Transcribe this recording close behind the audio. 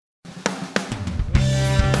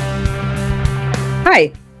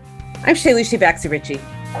Hi, I'm Shaylushi Baxi Ritchie.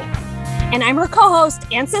 And I'm her co-host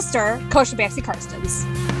and sister, Kosha Baxi Karstens.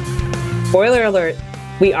 Spoiler alert,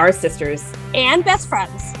 we are sisters. And best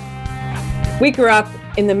friends. We grew up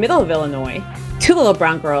in the middle of Illinois, two little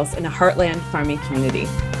brown girls in a heartland farming community.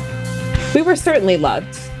 We were certainly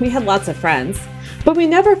loved. We had lots of friends, but we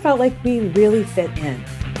never felt like we really fit in.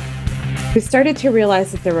 We started to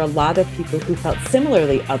realize that there were a lot of people who felt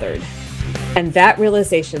similarly othered. And that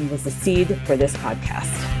realization was the seed for this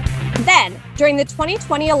podcast. Then, during the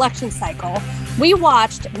 2020 election cycle, we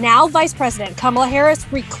watched now Vice President Kamala Harris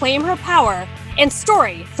reclaim her power and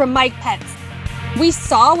story from Mike Pence. We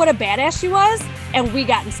saw what a badass she was, and we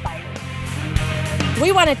got inspired.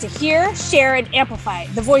 We wanted to hear, share, and amplify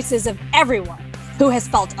the voices of everyone who has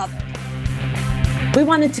felt othered. We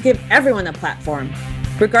wanted to give everyone a platform,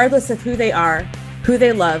 regardless of who they are, who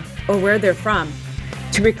they love, or where they're from,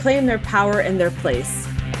 to reclaim their power and their place,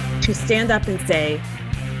 to stand up and say,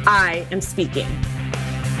 I am speaking.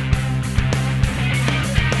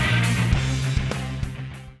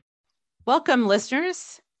 Welcome,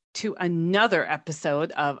 listeners, to another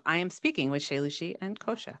episode of I Am Speaking with Shaylushi and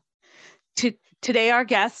Kosha. Today, our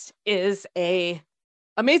guest is an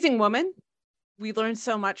amazing woman. We learned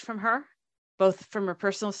so much from her, both from her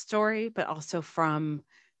personal story, but also from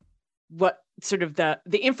what sort of the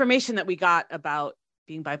information that we got about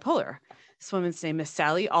being bipolar. This woman's name is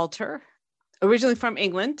Sally Alter, originally from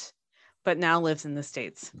England, but now lives in the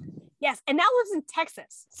States. Yes, and now lives in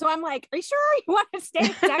Texas. So I'm like, are you sure you want to stay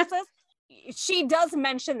in Texas? She does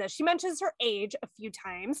mention this. She mentions her age a few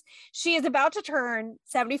times. She is about to turn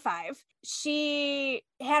 75. She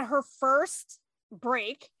had her first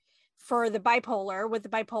break with the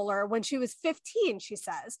bipolar when she was 15, she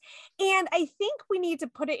says. And I think we need to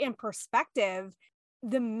put it in perspective,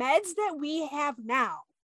 the meds that we have now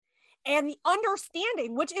and the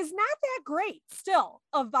understanding, which is not that great still,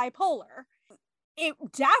 of bipolar, it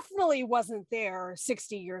definitely wasn't there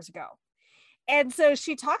 60 years ago. And so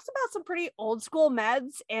she talks about some pretty old school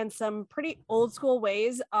meds and some pretty old school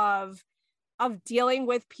ways of dealing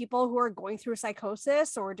with people who are going through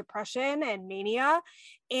psychosis or depression and mania.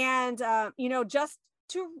 And, just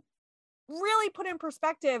to really put in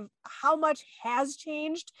perspective how much has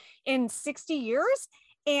changed in 60 years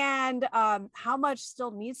and how much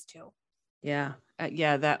still needs to. Yeah.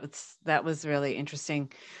 That was really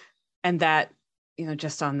interesting. And that,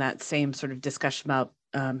 just on that same sort of discussion about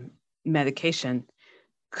medication,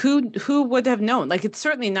 who would have known? Like, it's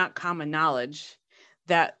certainly not common knowledge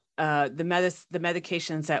that the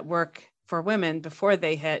medications that work for women before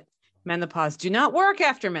they hit menopause do not work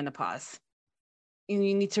after menopause. You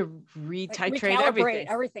need to retitrate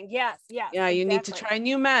everything. Yes. Yeah, exactly. You need to try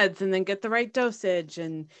new meds and then get the right dosage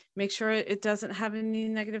and make sure it doesn't have any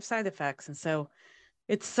negative side effects. And so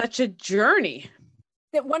it's such a journey.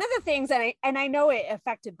 That one of the things, and I know it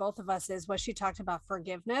affected both of us, is what she talked about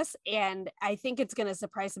forgiveness. And I think it's going to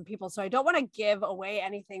surprise some people. So I don't want to give away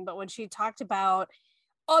anything, but when she talked about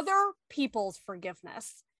other people's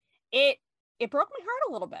forgiveness, it broke my heart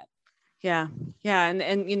a little bit. Yeah.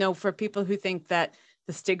 And for people who think that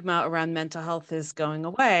the stigma around mental health is going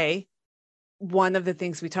away, one of the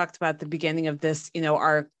things we talked about at the beginning of this,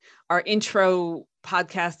 our intro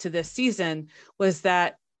podcast to this season, was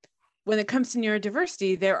that when it comes to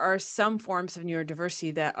neurodiversity, there are some forms of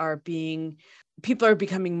neurodiversity that people are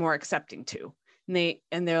becoming more accepting to.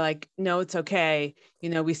 And they're like, no, it's okay.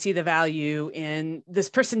 We see the value in this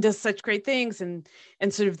person does such great things, and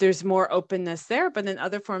sort of there's more openness there. But in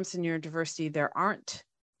other forms of neurodiversity, there aren't.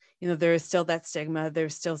 There is still that stigma.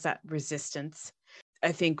 There's still that resistance.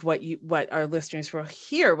 I think what our listeners will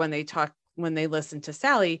hear when they listen to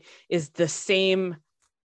Sally is the same,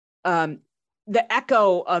 the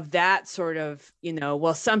echo of that sort of,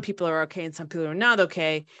 well, some people are okay and some people are not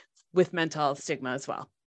okay with mental health stigma as well.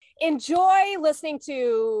 Enjoy listening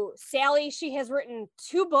to Sally. She has written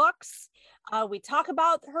 2 books. We talk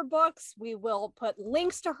about her books. We will put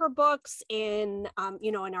links to her books in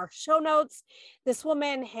our show notes. This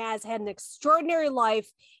woman has had an extraordinary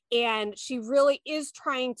life, and she really is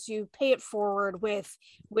trying to pay it forward with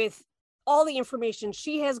all the information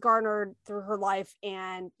she has garnered through her life,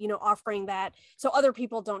 and offering that so other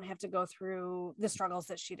people don't have to go through the struggles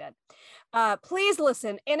that she did. Please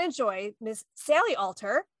listen and enjoy Miss Sally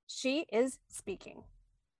Alter. She is speaking.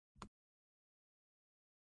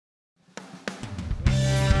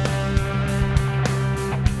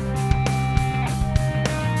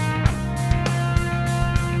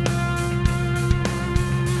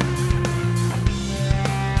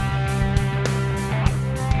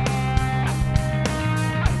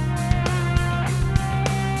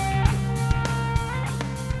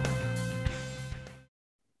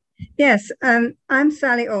 Yes, I'm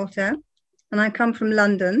Sally Alter, and I come from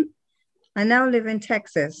London. I now live in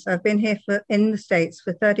Texas. I've been here in the States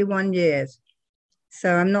for 31 years.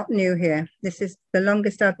 So I'm not new here. This is the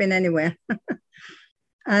longest I've been anywhere.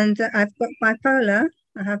 And I've got bipolar.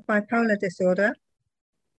 I have bipolar disorder.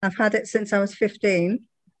 I've had it since I was 15.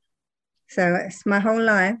 So it's my whole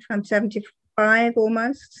life. I'm 75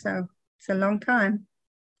 almost. So it's a long time.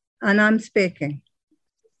 And I'm speaking.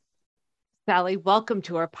 Sally, welcome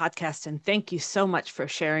to our podcast, and thank you so much for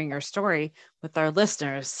sharing your story with our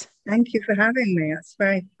listeners. Thank you for having me. That's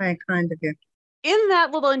very, very kind of you. In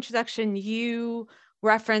that little introduction, you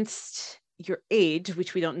referenced your age,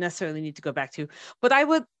 which we don't necessarily need to go back to, but I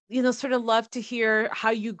would, sort of love to hear how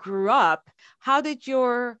you grew up. How did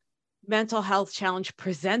your mental health challenge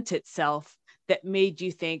present itself that made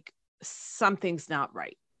you think something's not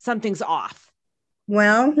right, something's off?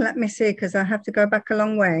 Well, let me see, because I have to go back a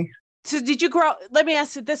long way. So let me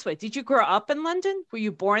ask it this way. Did you grow up in London? Were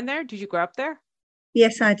you born there? Did you grow up there?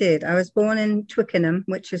 Yes, I did. I was born in Twickenham,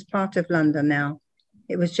 which is part of London now.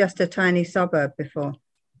 It was just a tiny suburb before.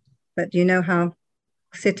 But you know how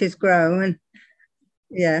cities grow, and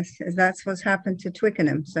yes, that's what's happened to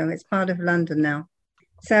Twickenham. So it's part of London now.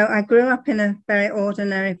 So I grew up in a very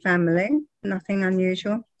ordinary family, nothing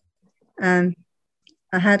unusual. I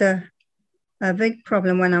had a big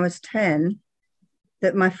problem when I was 10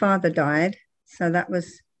 that my father died. So that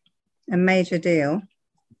was a major deal.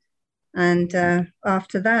 And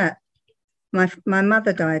after that, my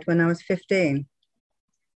mother died when I was 15.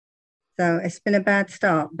 So it's been a bad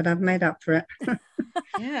start, but I've made up for it.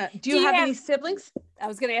 Yeah. Do you have any siblings? I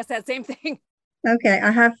was going to ask that same thing. Okay. I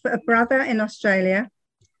have a brother in Australia,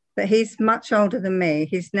 but he's much older than me.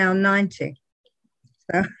 He's now 90.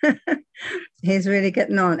 So he's really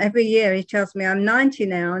getting on. Every year he tells me I'm 90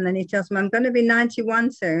 now, and then he tells me I'm going to be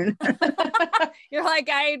 91 soon. You're like,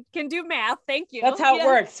 I can do math. Thank you. That's how it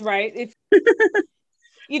works, right?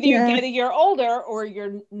 Either you get a year older or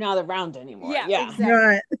you're not around anymore. Yeah. Exactly.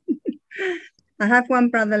 Right. I have one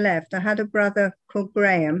brother left. I had a brother called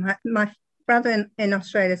Graham. My brother in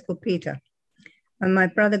Australia is called Peter. And my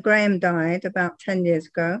brother Graham died about 10 years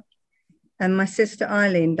ago. And my sister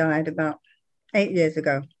Eileen died about 8 years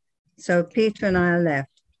ago. So Peter and I are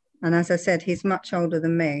left. And as I said, he's much older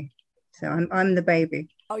than me. So I'm the baby.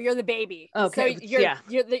 Oh, you're the baby. Okay. So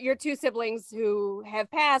your two siblings who have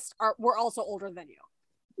passed were also older than you.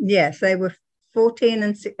 Yes, they were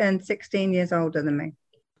 14 and 16 years older than me.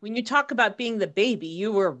 When you talk about being the baby,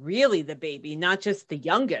 you were really the baby, not just the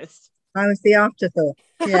youngest. I was the afterthought.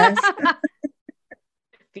 Yes.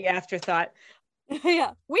 The afterthought.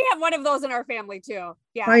 Yeah, we have one of those in our family too.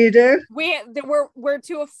 Yeah. Oh, you do? We're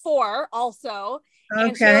two of four also. Okay.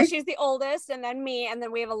 And Sheila, she's the oldest, and then me, and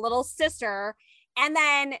then we have a little sister. And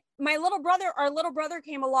then our little brother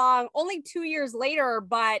came along only 2 years later,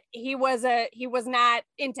 but he was not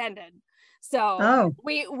intended. So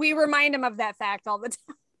we remind him of that fact all the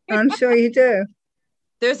time. I'm sure you do.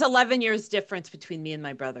 There's 11 years difference between me and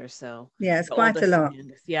my brother. So yeah, it's quite a lot.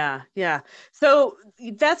 Yeah. Yeah. So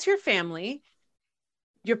that's your family.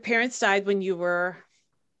 Your parents died when you were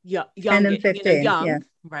young, 10 and 15, yeah.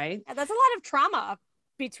 Right? Yeah, that's a lot of trauma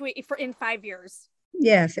in 5 years.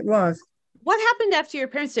 Yes, it was. What happened after your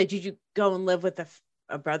parents died? Did you go and live with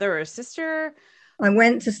a brother or a sister? I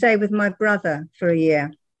went to stay with my brother for a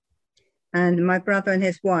year, and my brother and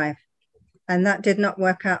his wife, and that did not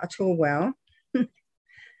work out at all well.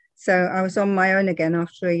 So I was on my own again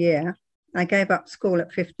after a year. I gave up school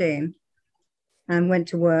at 15 and went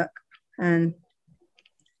to work. And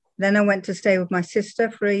then I went to stay with my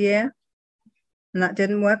sister for a year, and that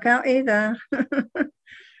didn't work out either.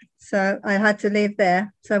 So I had to leave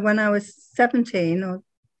there. So when I was 17 or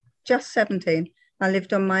just 17, I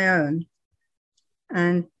lived on my own.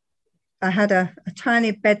 And I had a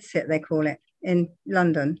tiny bedsit, they call it, in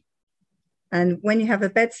London. And when you have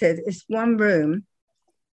a bedsit, it's one room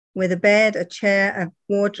with a bed, a chair, a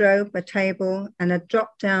wardrobe, a table, and a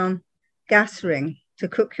drop-down gas ring to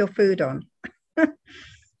cook your food on.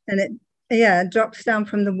 And it drops down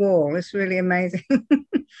from the wall. It's really amazing.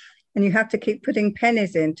 And you have to keep putting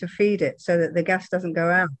pennies in to feed it so that the gas doesn't go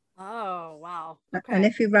out. Oh, wow. Okay. And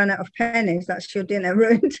if you run out of pennies, that's your dinner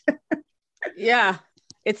ruined. Yeah.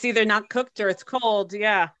 It's either not cooked or it's cold.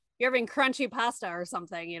 Yeah. You're having crunchy pasta or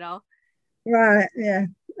something, Right. Yeah,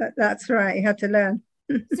 that's right. You had to learn.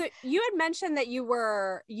 So you had mentioned that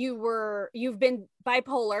you've been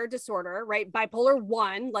bipolar disorder, right? Bipolar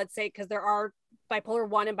 1, let's say, because there are bipolar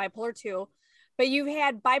 1 and bipolar 2, but you've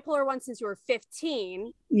had bipolar 1 since you were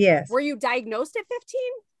 15. Yes. Were you diagnosed at 15?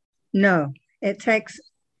 No, it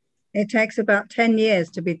takes about 10 years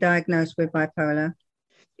to be diagnosed with bipolar.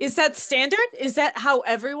 Is that standard? Is that how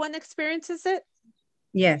everyone experiences it?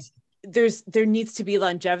 Yes. There needs to be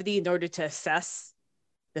longevity in order to assess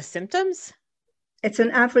the symptoms? It's an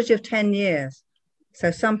average of 10 years. So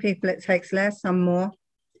some people it takes less, some more.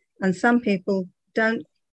 And some people don't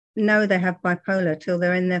know they have bipolar till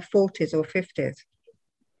they're in their 40s or 50s.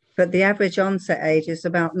 But the average onset age is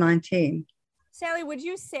about 19. Sally, would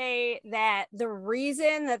you say that the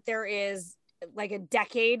reason that there is like a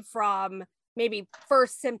decade from maybe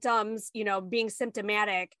first symptoms, you know, being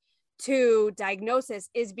symptomatic to diagnosis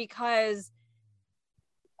is because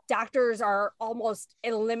doctors are almost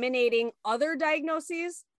eliminating other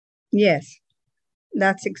diagnoses? Yes,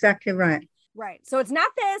 that's exactly right. Right. So it's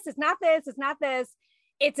not this, it's not this, it's not this.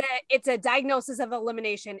 It's a diagnosis of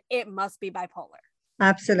elimination. It must be bipolar.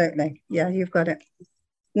 Absolutely. Yeah, you've got it.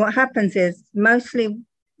 What happens is mostly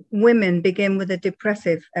women begin with a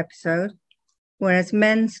depressive episode, whereas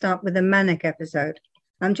men start with a manic episode.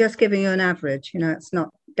 I'm just giving you an average, you know, it's not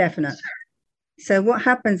definite. So what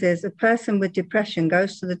happens is a person with depression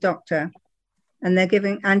goes to the doctor and they're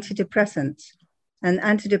giving antidepressants. And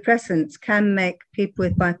antidepressants can make people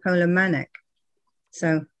with bipolar manic.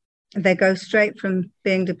 So they go straight from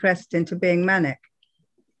being depressed into being manic.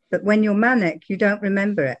 But when you're manic, you don't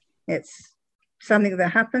remember it. It's something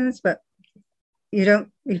that happens, but you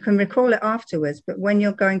can recall it afterwards. But when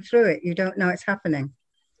you're going through it, you don't know it's happening.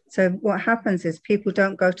 So what happens is people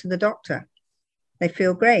don't go to the doctor. They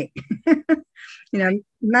feel great. You know,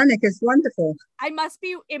 manic is wonderful. It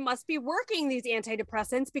must be working, these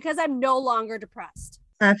antidepressants, because I'm no longer depressed.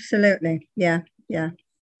 Absolutely. Yeah. Yeah.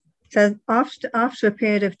 So after a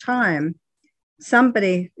period of time,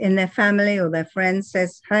 somebody in their family or their friends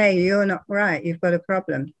says, hey, you're not right, you've got a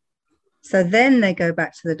problem. So then they go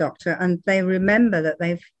back to the doctor and they remember that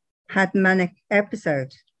they've had manic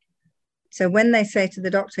episodes. So when they say to the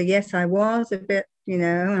doctor, yes, I was a bit, you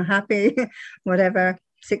know, happy, whatever,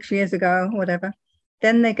 6 years ago, whatever,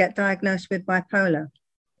 then they get diagnosed with bipolar.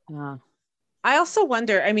 I also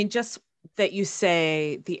wonder, I mean, just that you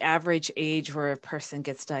say the average age where a person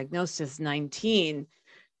gets diagnosed is 19,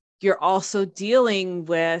 you're also dealing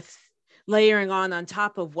with layering on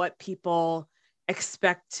top of what people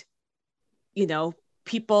expect, you know,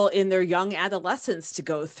 people in their young adolescence to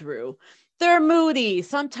go through. They're moody.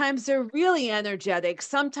 Sometimes they're really energetic.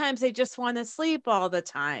 Sometimes they just want to sleep all the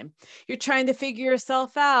time. You're trying to figure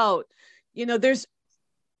yourself out. You know, there's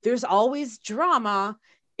always drama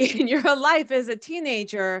in your life as a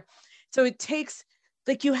teenager. So it takes,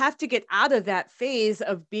 like, you have to get out of that phase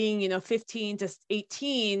of being, you know, 15 to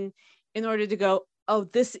 18 in order to go, oh,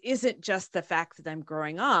 this isn't just the fact that I'm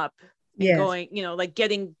growing up and Yes. going, you know, like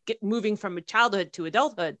moving from childhood to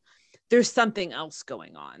adulthood. There's something else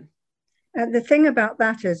going on. The thing about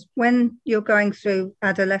that is when you're going through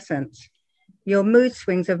adolescence, your mood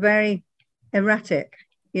swings are very erratic.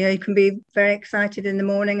 You know, you can be very excited in the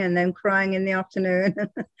morning and then crying in the afternoon,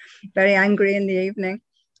 very angry in the evening.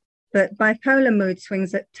 But bipolar mood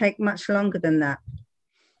swings that take much longer than that.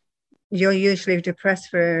 You're usually depressed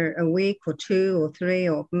for a week or 2 or 3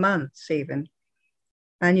 or months even.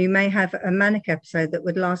 And you may have a manic episode that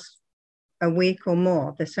would last a week or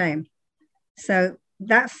more, the same. So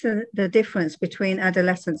that's the difference between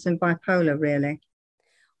adolescence and bipolar, really.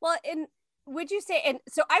 Well, and would you say, and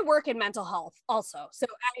so I work in mental health also. So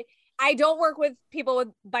I don't work with people with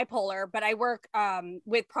bipolar, but I work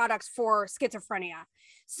with products for schizophrenia.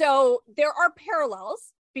 So there are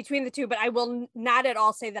parallels between the two, but I will not at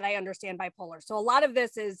all say that I understand bipolar. So a lot of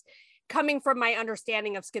this is coming from my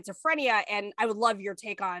understanding of schizophrenia, and I would love your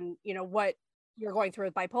take on, you know, what you're going through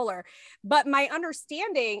with bipolar. But my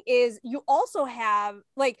understanding is you also have,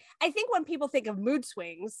 like, I think when people think of mood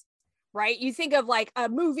swings, right, you think of like a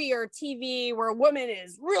movie or TV where a woman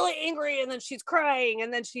is really angry and then she's crying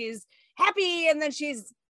and then she's happy and then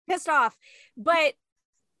she's pissed off. But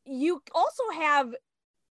you also have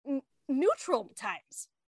neutral times.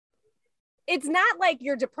 It's not like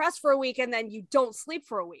you're depressed for a week and then you don't sleep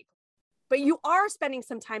for a week, but you are spending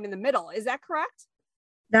some time in the middle. Is that correct?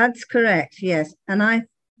 That's correct, yes. And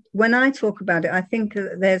when I talk about it, I think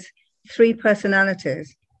there's 3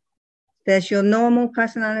 personalities. There's your normal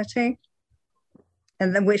personality,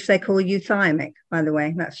 and then which they call euthymic, by the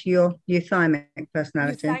way. That's your euthymic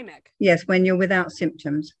personality. Euthymic. Yes, when you're without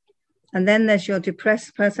symptoms. And then there's your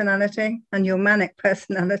depressed personality and your manic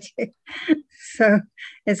personality. So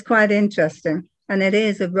it's quite interesting. And it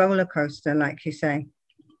is a roller coaster, like you say.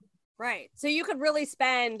 Right. So you could really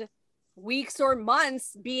spend weeks or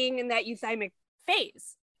months being in that euthymic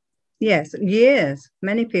phase. Yes, years.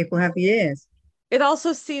 Many people have years. It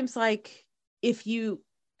also seems like if you,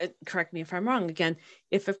 correct me if I'm wrong again,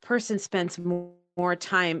 if a person spends more more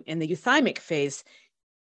time in the euthymic phase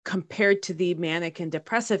compared to the manic and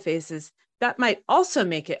depressive phases, that might also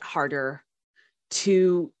make it harder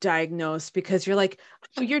to diagnose, because you're like,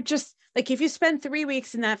 oh, you're just like, if you spend 3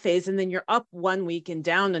 weeks in that phase and then you're up 1 week and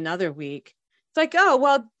down another week, it's like, oh,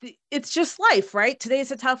 well, it's just life, right?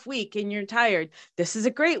 Today's a tough week and you're tired. This is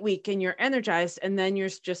a great week and you're energized. And then you're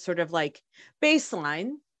just sort of like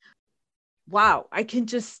baseline. Wow. I can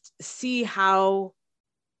just see how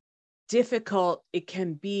difficult it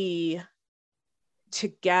can be to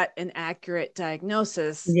get an accurate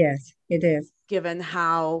diagnosis. Yes, it is. Given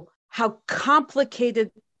how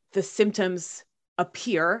complicated the symptoms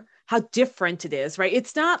appear, how different it is, right?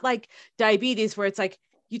 It's not like diabetes where it's like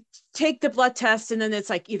you take the blood test and then it's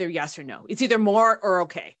like either yes or no. It's either more or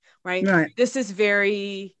okay, right? Right. This is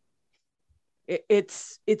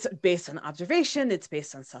it's based on observation. It's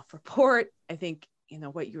based on self-report. I think,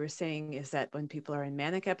 what you were saying is that when people are in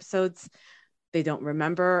manic episodes, they don't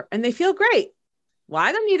remember and they feel great. Well,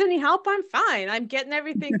 I don't need any help. I'm fine. I'm getting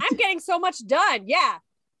everything. I'm getting so much done. Yeah.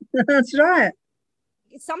 That's right.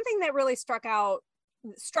 Something that really struck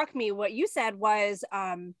me, what you said was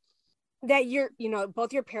that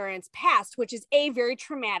both your parents passed, which is very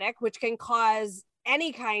traumatic, which can cause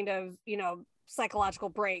any kind of, psychological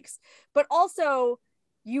breaks, but also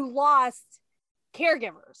you lost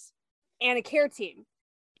caregivers and a care team.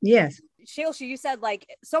 Yes. Shailsha, you said like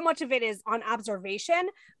so much of it is on observation,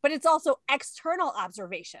 but it's also external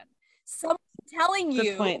observation. Someone telling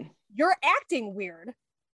you you're acting weird,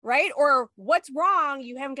 right? Or what's wrong?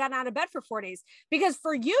 You haven't gotten out of bed for 4 days. Because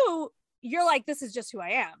for you, you're like, this is just who I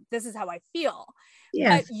am. This is how I feel.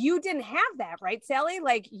 Yes. But you didn't have that, right, Sally?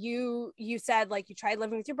 Like you said, like you tried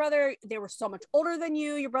living with your brother. They were so much older than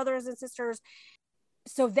you, your brothers and sisters.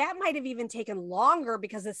 So that might have even taken longer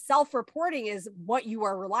because the self-reporting is what you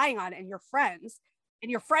are relying on, and your friends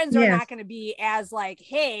are not going to be as like,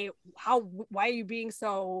 hey, why are you being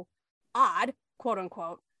so odd, quote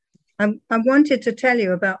unquote. I wanted to tell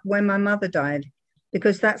you about when my mother died,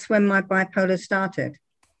 because that's when my bipolar started.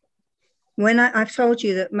 When I've told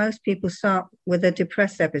you that most people start with a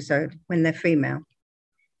depressed episode when they're female,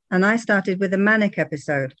 and I started with a manic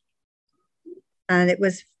episode, and it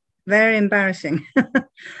was very embarrassing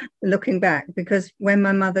looking back, because when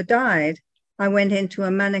my mother died, I went into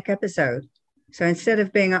a manic episode. So instead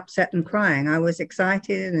of being upset and crying, I was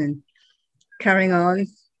excited and carrying on.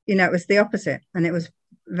 It was the opposite, and it was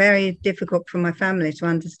very difficult for my family to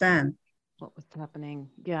understand what was happening.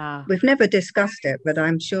 Yeah. We've never discussed it, but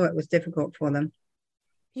I'm sure it was difficult for them.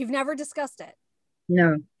 You've never discussed it?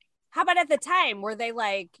 No. How about at the time? Were they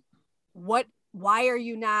like, why are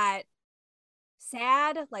you not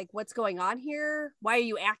sad? Like, what's going on here? Why are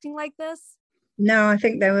you acting like this? No, I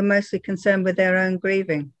think they were mostly concerned with their own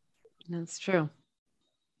grieving. That's true.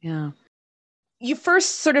 Yeah. You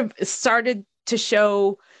first sort of started to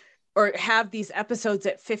show or have these episodes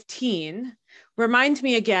at 15. Remind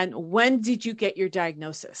me again, when did you get your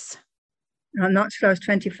diagnosis? I'm not sure. I was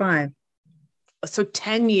 25. So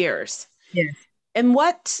 10 years. Yes. And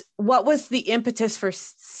what was the impetus for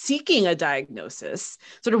seeking a diagnosis?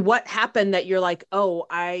 Sort of what happened that you're like, oh,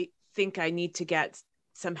 I think I need to get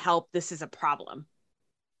some help. This is a problem.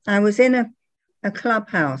 I was in a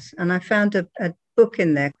clubhouse and I found a book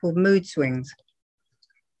in there called Mood Swings.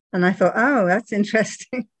 And I thought, oh, that's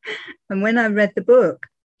interesting. And when I read the book,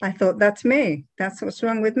 I thought, that's me. That's what's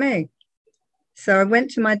wrong with me. So I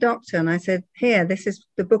went to my doctor and I said, here, this is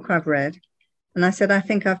the book I've read. And I said, I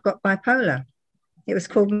think I've got bipolar. It was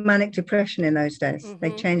called manic depression in those days. Mm-hmm,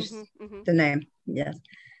 they changed the name. Yes.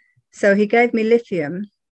 So he gave me lithium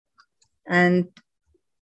and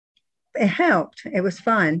it helped. It was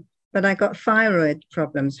fine. But I got thyroid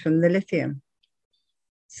problems from the lithium.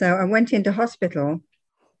 So I went into hospital.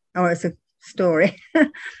 Oh, it's a story.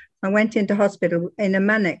 I went into hospital in a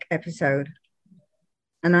manic episode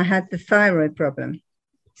and I had the thyroid problem.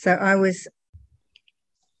 So I was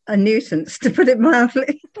a nuisance, to put it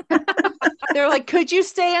mildly. They're like, could you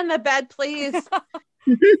stay in the bed, please?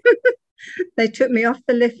 They took me off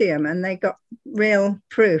the lithium and they got real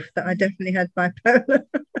proof that I definitely had bipolar.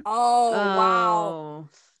 Oh, wow.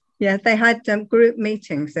 Yeah, they had group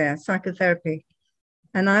meetings there, psychotherapy.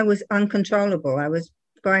 And I was uncontrollable. I was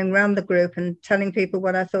going around the group and telling people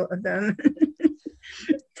what I thought of them,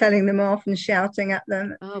 telling them off and shouting at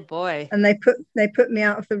them. Oh, boy. And they put me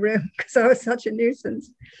out of the room because I was such a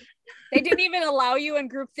nuisance. They didn't even allow you in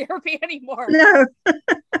group therapy anymore. No.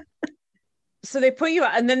 So they put you,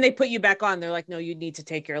 and then they put you back on. They're like, no, you need to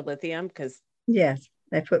take your lithium because. Yes,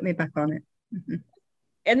 they put me back on it. Mm-hmm.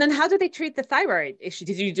 And then how do they treat the thyroid issue?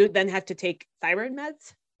 Did you then have to take thyroid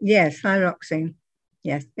meds? Yes, thyroxine.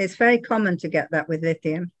 Yes, it's very common to get that with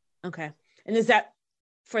lithium. Okay. And is that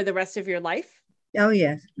for the rest of your life? Oh,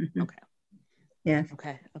 yes. Okay. Yes.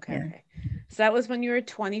 Okay. Yeah. Okay. So that was when you were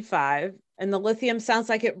 25, and the lithium sounds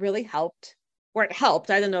like it really helped, or it helped.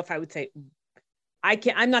 I don't know if I would say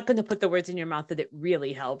I'm not going to put the words in your mouth that it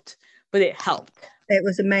really helped, but it helped. It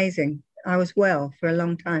was amazing. I was well for a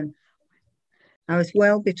long time. I was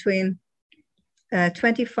well between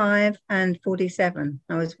 25 and 47.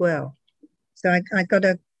 I was well. So I got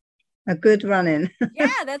a good run in.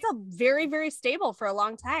 Yeah, that's a very, very stable for a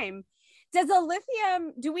long time.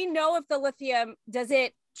 Do we know if the lithium, does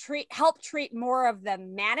it help treat more of the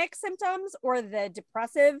manic symptoms or the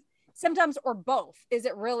depressive symptoms, or both? Is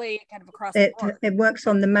it really kind of across the board? It works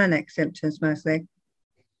on the manic symptoms mostly.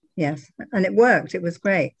 Yes. And it worked. It was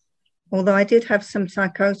great. Although I did have some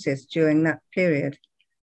psychosis during that period.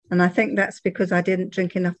 And I think that's because I didn't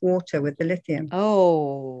drink enough water with the lithium.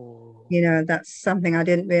 Oh. That's something I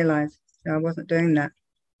didn't realize. So I wasn't doing that.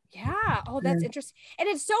 Yeah. Oh, that's interesting. And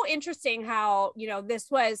it's so interesting how, this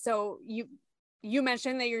was, so you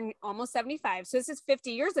mentioned that you're almost 75. So this is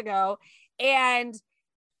 50 years ago. And,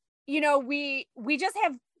 we just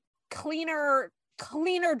have cleaner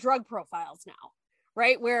drug profiles now,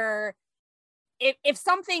 right? Where if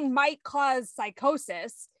something might cause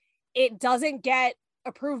psychosis, it doesn't get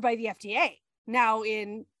approved by the FDA now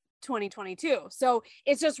in 2022. So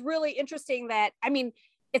it's just really interesting that,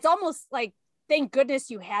 it's almost like, thank goodness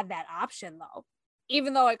you had that option though,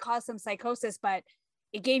 even though it caused some psychosis, but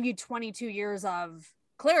it gave you 22 years of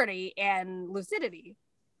clarity and lucidity.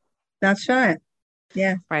 That's right.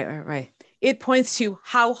 Yeah. Right. It points to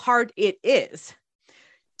how hard it is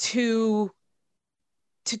to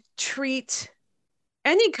treat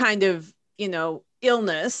any kind of,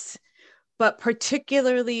 illness, but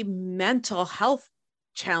particularly mental health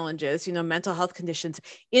challenges, mental health conditions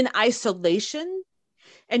in isolation,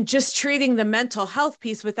 and just treating the mental health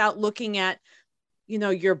piece without looking at,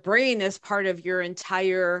 your brain as part of your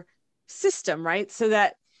entire system, right? So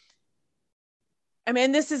that,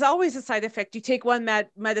 this is always a side effect. You take one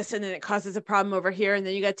medicine and it causes a problem over here, and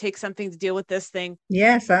then you got to take something to deal with this thing.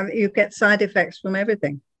 Yes, you get side effects from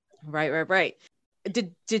everything. Right.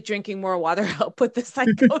 Did drinking more water help with the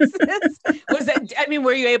psychosis?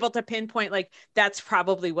 Were you able to pinpoint like that's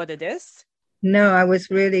probably what it is? No, I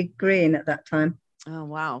was really green at that time. Oh,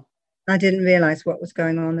 wow. I didn't realize what was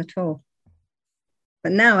going on at all.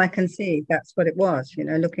 But now I can see that's what it was,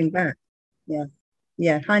 looking back. Yeah.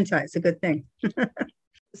 Yeah, hindsight's a good thing.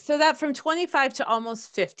 So that from 25 to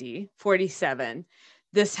almost 50, 47,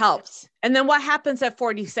 this helps. And then what happens at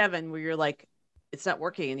 47 where you're like, it's not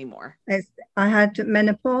working anymore? I had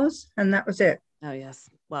menopause and that was it. Oh, yes.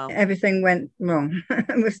 Wow. Everything went wrong.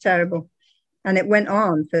 It was terrible. And it went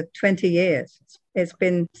on for 20 years. It's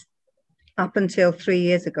been up until 3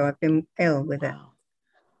 years ago, I've been ill with it.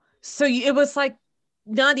 So it was like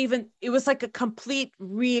it was like a complete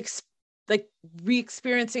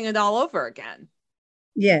re-experiencing it all over again.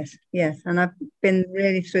 Yes. And I've been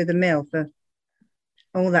really through the mill for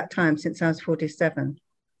all that time since I was 47.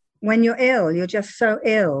 When you're ill, you're just so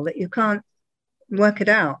ill that you can't work it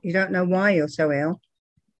out. You don't know why you're so ill.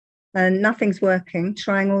 And nothing's working,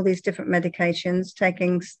 trying all these different medications,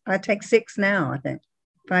 I take 6 now, I think,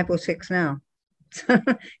 5 or 6 now. So,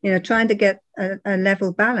 trying to get a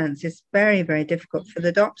level balance is very, very difficult for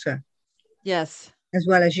the doctor. Yes. As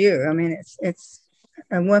well as you. It's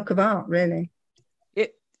a work of art, really.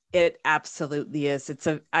 It absolutely is.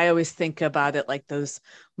 I always think about it like those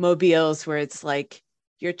mobiles where it's like,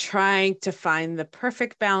 you're trying to find the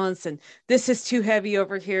perfect balance, and this is too heavy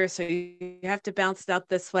over here, so you have to bounce it out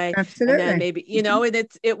this way. Absolutely. And then maybe, and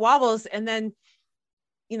it wobbles, and then,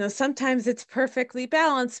 sometimes it's perfectly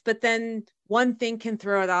balanced, but then one thing can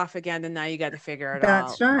throw it off again, and now you got to figure it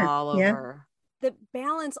all over. The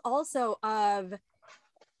balance also of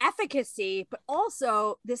efficacy, but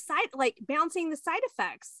also balancing the side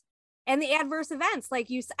effects and the adverse events.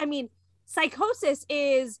 Psychosis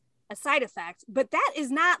is a side effect, but that is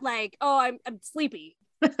not like, oh, I'm sleepy.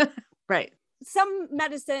 Right. Some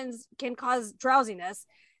medicines can cause drowsiness.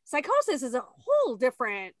 Psychosis is a whole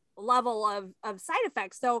different level of side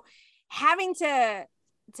effects. So having to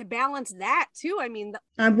balance that too.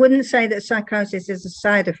 I wouldn't say that psychosis is a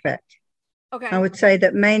side effect. Okay. I would say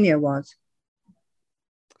that mania was.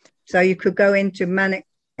 So you could go into manic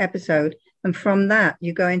episode, and from that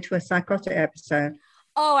you go into a psychotic episode.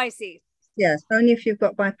 Oh, I see. Yes, only if you've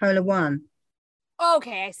got bipolar 1.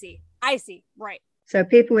 Okay, I see. Right. So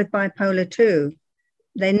people with bipolar 2,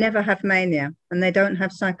 they never have mania, and they don't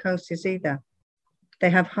have psychosis either. They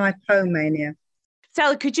have hypomania.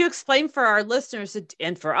 Sally, could you explain for our listeners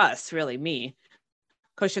and for us, really me,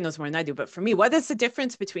 Kosha knows more than I do, but for me, what is the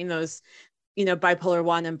difference between those, bipolar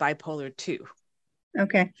 1 and bipolar 2?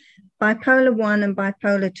 Okay. Bipolar 1 and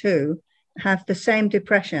bipolar 2 have the same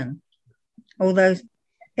depression, although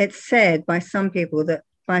it's said by some people that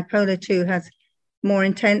bipolar 2 has more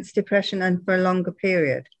intense depression and for a longer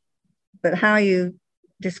period. But how you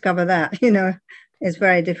discover that, is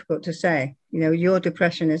very difficult to say. Your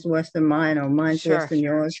depression is worse than mine, or mine's worse than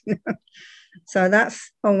yours. So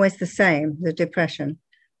that's always the same, the depression.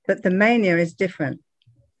 But the mania is different.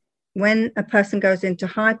 When a person goes into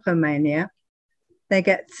hypomania, they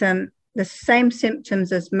get the same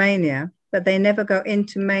symptoms as mania, but they never go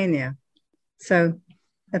into mania. So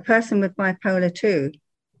a person with bipolar 2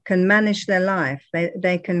 can manage their life.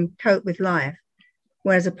 They can cope with life,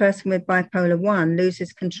 whereas a person with bipolar 1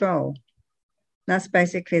 loses control. That's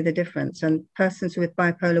basically the difference. And persons with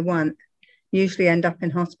bipolar 1 usually end up in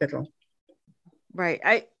hospital. Right.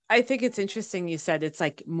 I think it's interesting you said it's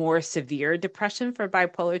like more severe depression for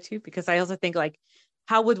bipolar 2, because I also think, like,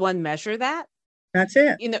 how would one measure that? That's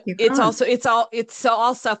it. It's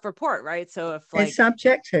all self-report, right? So if it's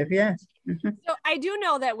subjective, yes. Mm-hmm. So I do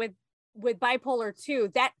know that with bipolar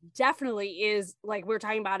 2, that definitely is, like, we're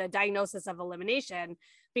talking about a diagnosis of elimination,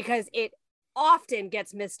 because it often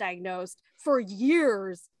gets misdiagnosed for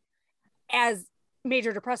years as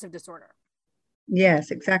major depressive disorder.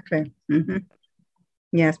 Yes, exactly. Mm-hmm.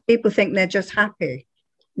 Yes, people think they're just happy.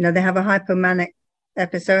 They have a hypomanic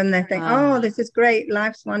episode and they think, oh, this is great,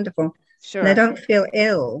 life's wonderful. Sure. They don't feel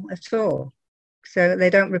ill at all, so they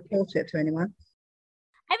don't report it to anyone.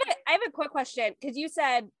 I have a quick question, because you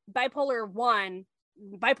said bipolar 1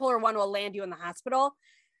 will land you in the hospital.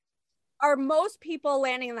 Are most people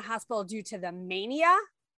landing in the hospital due to the mania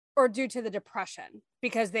or due to the depression,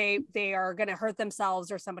 because they are going to hurt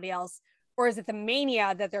themselves or somebody else? Or is it the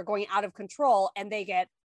mania that they're going out of control and they get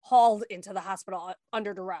hauled into the hospital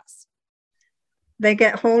under duress? They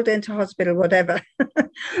get hauled into hospital, whatever.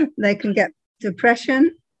 They can get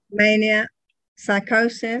depression, mania,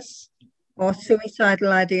 psychosis, or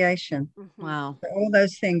suicidal ideation. Mm-hmm. Wow. So all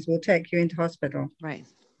those things will take you into hospital. Right.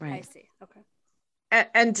 I see. Okay.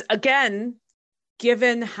 And again,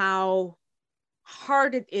 given how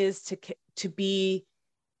hard it is to be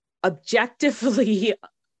objectively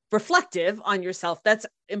reflective on yourself, that's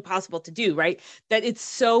impossible to do, right? That it's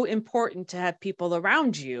so important to have people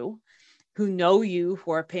around you who know you,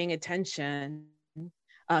 who are paying attention,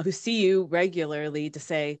 who see you regularly, to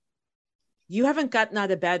say, you haven't gotten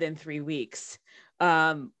out of bed in 3 weeks,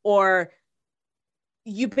 or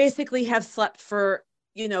you basically have slept for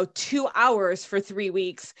 2 hours for 3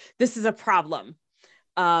 weeks. This is a problem.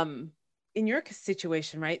 In your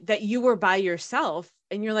situation, right, that you were by yourself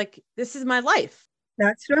and you're like, this is my life.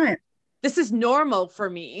 That's right. This is normal for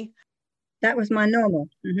me. That was my normal.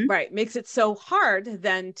 Mm-hmm. Right. Makes it so hard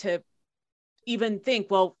then to even think,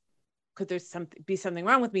 well, could there be something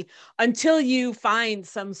wrong with me, until you find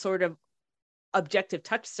some sort of objective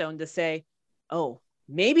touchstone to say, oh,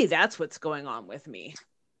 maybe that's what's going on with me.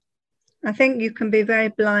 I think you can be very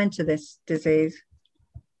blind to this disease.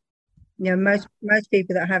 Most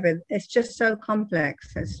people that have it, it's just so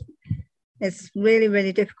complex. It's really,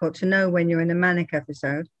 really difficult to know when you're in a manic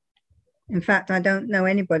episode. In fact, I don't know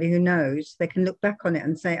anybody who knows. They can look back on it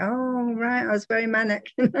and say, oh, right, I was very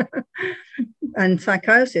manic. And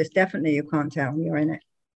psychosis, definitely you can't tell you're in it.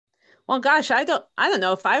 Well, gosh, I don't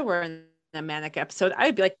know if I were in a manic episode,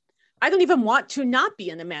 I'd be like, I don't even want to not be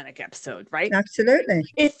in a manic episode, right? Absolutely.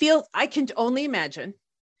 It feels, I can only imagine.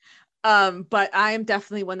 But I am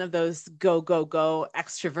definitely one of those go,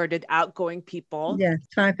 extroverted, outgoing people. Yeah,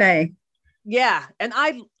 type A. Yeah. And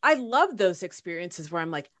I love those experiences where I'm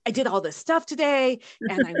like, I did all this stuff today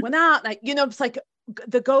and I went out, and it's like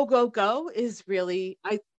the go is really,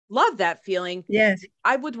 I love that feeling. Yes.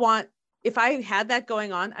 I would want, if I had that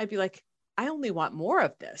going on, I'd be like, I only want more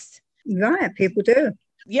of this. Right. People do.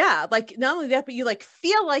 Yeah. Like, not only that, but you like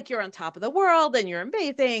feel like you're on top of the world and you're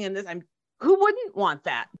amazing. And who wouldn't want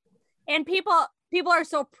that? And people are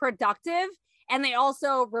so productive, and they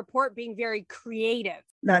also report being very creative.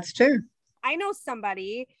 That's true. I know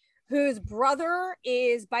somebody whose brother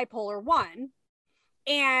is bipolar 1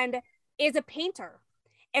 and is a painter.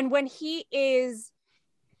 And when he is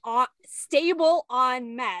stable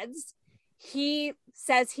on meds, he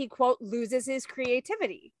says he, quote, loses his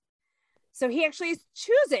creativity. So he actually is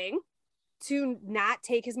choosing to not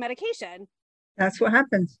take his medication. That's what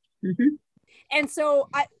happens. Mm-hmm. And so,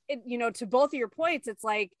 to both of your points, it's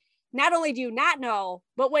like, not only do you not know,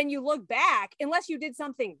 but when you look back, unless you did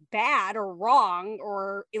something bad or wrong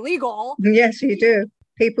or illegal. Yes, you do.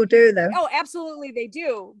 People do, though. Oh, absolutely, they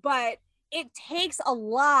do. But it takes a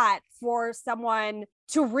lot for someone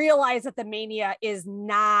to realize that the mania is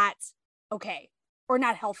not okay or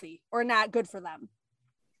not healthy or not good for them.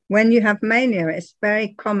 When you have mania, it's very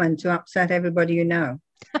common to upset everybody you know.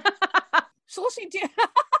 So she do.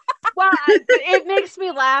 Well, it makes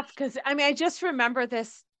me laugh because I mean, I just remember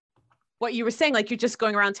this, what you were saying, like you're just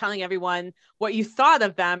going around telling everyone what you thought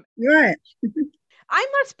of them. Right. I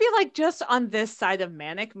must be like just on this side of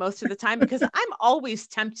manic most of the time because I'm always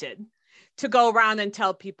tempted to go around and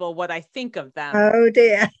tell people what I think of them. Oh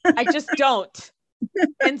dear. I just don't.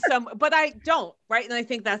 But I don't, right? And I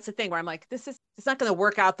think that's the thing where I'm like, it's not going to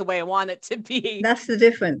work out the way I want it to be. That's the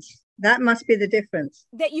difference. That must be the difference.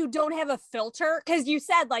 That you don't have a filter, because you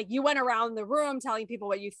said like you went around the room telling people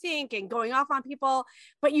what you think and going off on people,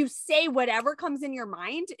 but you say whatever comes in your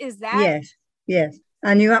mind. Is that? Yes.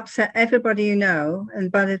 And you upset everybody you know.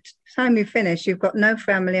 And by the time you finish, you've got no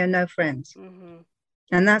family and no friends. Mm-hmm.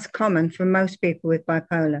 And that's common for most people with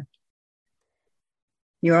bipolar.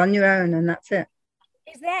 You're on your own and that's it.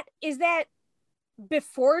 Is that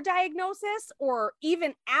before diagnosis or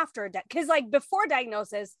even after? Because like before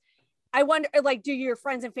diagnosis, I wonder, like, do your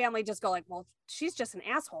friends and family just go like, well, she's just an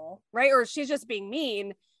asshole, right? Or she's just being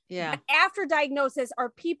mean. Yeah. But after diagnosis, are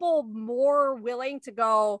people more willing to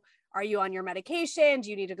go, are you on your medication? Do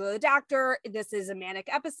you need to go to the doctor? This is a manic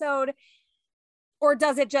episode. Or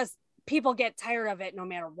does it just, people get tired of it no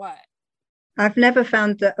matter what? I've never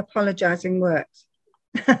found that apologizing works.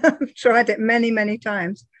 I've tried it many, many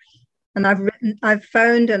times. And I've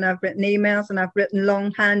phoned and I've written emails and I've written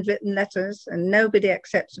long handwritten letters and nobody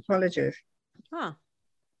accepts apologies. Huh.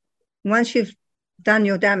 Once you've done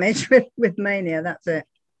your damage with mania, that's it.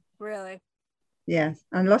 Really? Yes.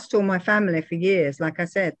 I lost all my family for years. Like I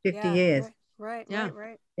said, 50 years. Right.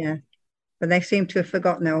 Yeah. But they seem to have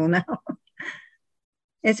forgotten it all now.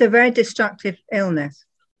 It's a very destructive illness.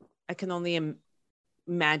 I can only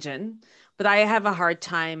imagine, but I have a hard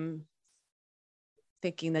time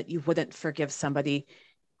thinking that you wouldn't forgive somebody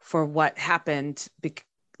for what happened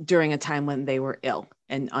during a time when they were ill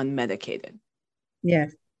and unmedicated.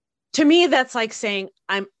 Yes. To me, that's like saying,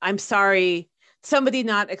 I'm sorry, somebody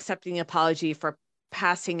not accepting an apology for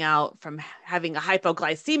passing out from having a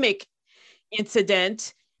hypoglycemic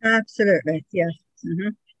incident. Absolutely. Yes. Mm-hmm.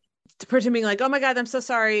 The person being like, oh my God, I'm so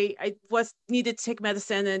sorry. I needed to take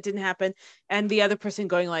medicine and it didn't happen. And the other person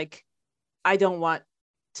going like, I don't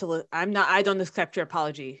accept your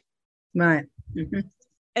apology. Right. Mm-hmm.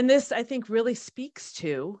 And this, I think, really speaks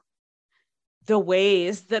to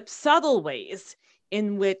the subtle ways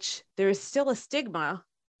in which there is still a stigma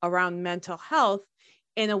around mental health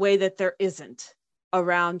in a way that there isn't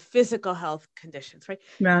around physical health conditions, right?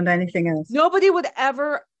 Around anything else. Nobody would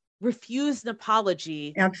ever refuse an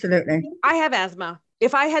apology. Absolutely. I have asthma.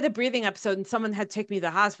 If I had a breathing episode and someone had to take me to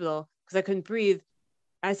the hospital because I couldn't breathe,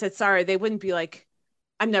 I said, sorry, they wouldn't be like,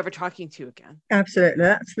 I'm never talking to you again. Absolutely.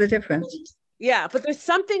 That's the difference. Yeah. But there's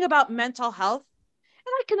something about mental health,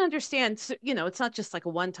 and I can understand, it's not just like a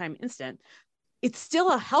one-time incident. It's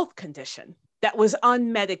still a health condition that was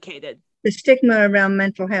unmedicated. The stigma around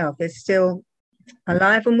mental health is still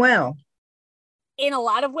alive and well. In a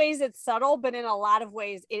lot of ways, it's subtle, but in a lot of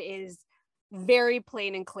ways, it is very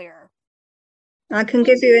plain and clear. I can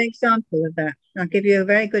give you an example of that. I'll give you a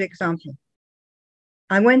very good example.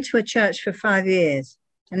 I went to a church for 5 years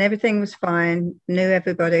and everything was fine, knew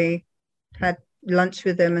everybody, had lunch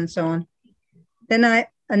with them and so on. Then I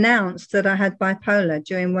announced that I had bipolar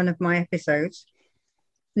during one of my episodes.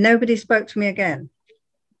 Nobody spoke to me again.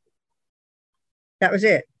 That was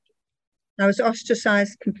it. I was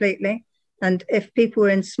ostracized completely. And if people were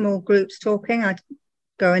in small groups talking, I'd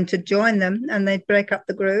go in to join them and they'd break up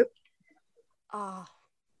the group.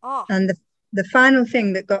 And the final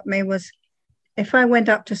thing that got me was if I went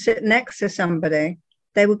up to sit next to somebody,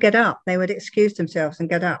 they would get up. They would excuse themselves and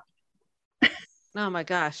get up. Oh my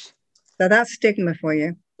gosh. So that's stigma for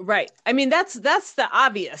you. Right. I mean, that's the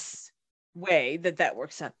obvious way that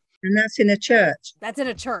works out. And that's in a church. That's in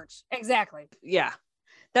a church. Exactly. Yeah.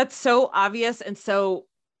 That's so obvious and so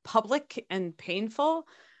public and painful.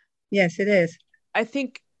 Yes, it is. I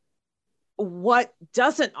think what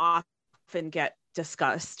doesn't often get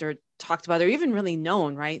discussed or talked about or even really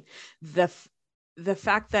known, right? The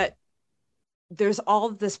fact that there's all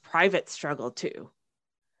of this private struggle too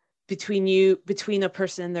between a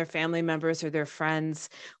person and their family members or their friends,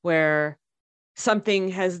 where something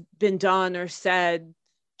has been done or said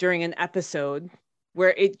during an episode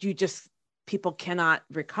where people cannot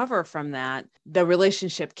recover from that. The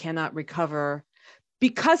relationship cannot recover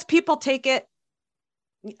because people take it,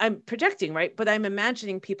 I'm projecting, right? But I'm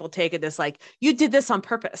imagining people take it as like, you did this on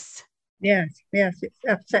purpose. Yes, yes, it's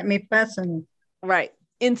upset me personally. Right.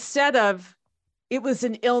 Instead of it was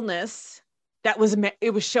an illness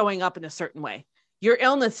it was showing up in a certain way. Your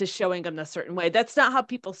illness is showing up in a certain way. That's not how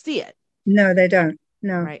people see it. No, they don't.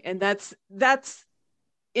 No. Right. And that's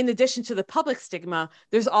in addition to the public stigma,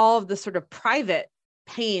 there's all of the sort of private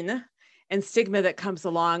pain and stigma that comes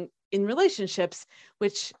along in relationships,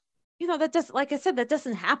 which, that does, like I said, that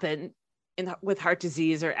doesn't happen with heart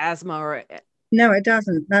disease or asthma or. No, it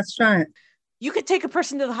doesn't. That's right. You could take a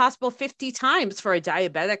person to the hospital 50 times for a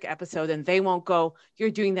diabetic episode and they won't go,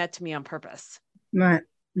 you're doing that to me on purpose. Right.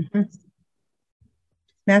 Mm-hmm.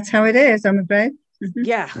 That's how it is, I'm afraid. Mm-hmm.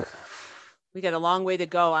 Yeah. We got a long way to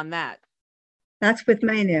go on that. That's with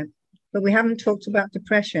mania, but we haven't talked about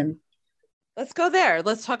depression. Let's go there.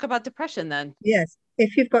 Let's talk about depression then. Yes.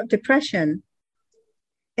 If you've got depression,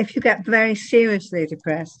 if you get very seriously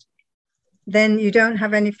depressed, then you don't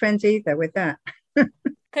have any friends either with that.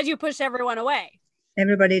 Because you push everyone away.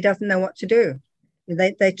 Everybody doesn't know what to do.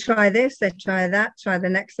 They try this, they try that, try the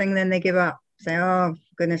next thing, then they give up. Say, oh,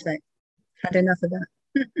 goodness sake, had enough of that.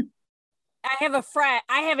 I have a friend,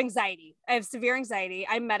 I have anxiety. I have severe anxiety.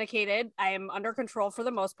 I'm medicated. I am under control for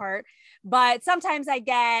the most part, but sometimes I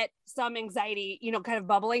get some anxiety, kind of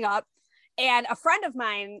bubbling up. And a friend of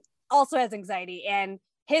mine also has anxiety, and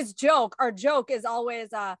our joke is always,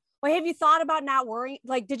 well, have you thought about not worrying?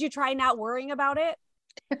 Like, did you try not worrying about it?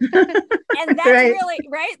 And that's right. Really,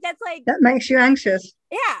 right? That's like, that makes you anxious.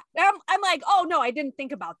 Yeah. I'm like, oh no, I didn't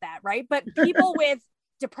think about that. Right. But people with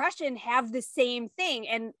depression have the same thing.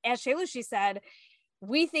 And as Shailushi said,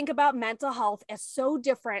 we think about mental health as so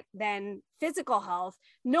different than physical health.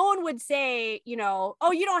 No one would say,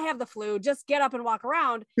 oh, you don't have the flu, just get up and walk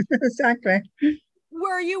around. Exactly.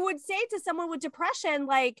 Where you would say to someone with depression,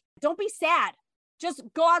 like, don't be sad, just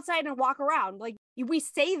go outside and walk around. Like, we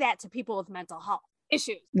say that to people with mental health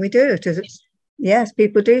issues. We do. Yes,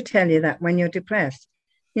 people do tell you that when you're depressed.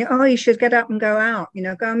 You should get up and go out,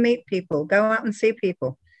 go and meet people, go out and see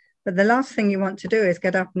people. But the last thing you want to do is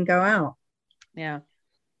get up and go out. Yeah.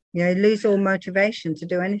 You lose all motivation to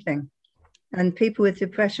do anything. And people with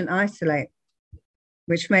depression isolate,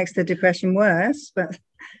 which makes the depression worse, but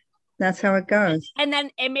that's how it goes. And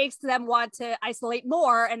then it makes them want to isolate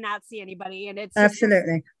more and not see anybody. And it's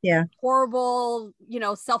absolutely, yeah, horrible,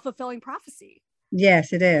 self-fulfilling prophecy.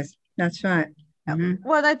 Yes, it is. That's right. Mm-hmm.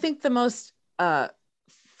 Well, I think the most,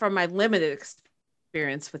 from my limited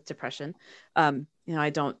experience with depression, I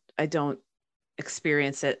don't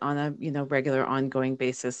experience it on a, regular ongoing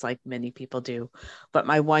basis like many people do. But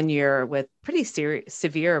my 1 year with pretty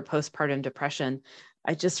severe postpartum depression,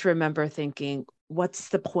 I just remember thinking, what's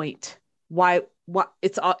the point? Why? What?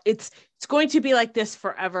 It's going to be like this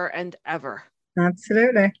forever and ever.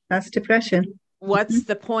 Absolutely. That's depression. What's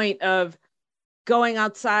the point of going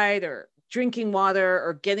outside or drinking water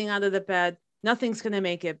or getting out of the bed? Nothing's going to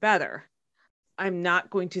make it better. I'm not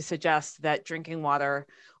going to suggest that drinking water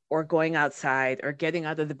or going outside or getting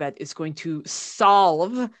out of the bed is going to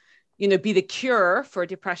solve, be the cure for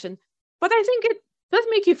depression. But I think it does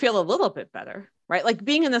make you feel a little bit better, right? Like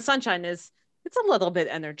being in the sunshine it's a little bit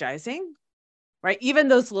energizing, right? Even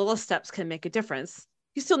those little steps can make a difference.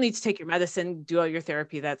 You still need to take your medicine, do all your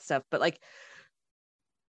therapy, that stuff. But like,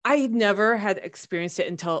 I never had experienced it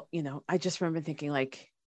until, I just remember thinking like,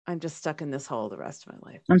 I'm just stuck in this hole the rest of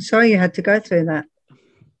my life. I'm sorry you had to go through that.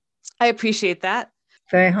 I appreciate that.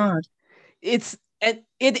 Very hard. It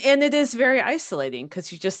is very isolating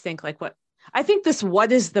because you just think like, what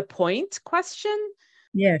is the point question?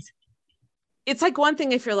 Yes. It's like one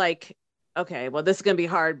thing if you're like, okay, well, this is going to be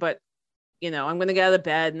hard, but I'm going to get out of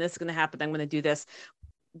bed and this is going to happen. I'm going to do this.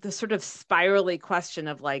 The sort of spirally question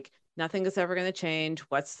of like, nothing is ever going to change.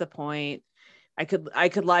 What's the point? I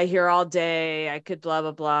could lie here all day. I could blah,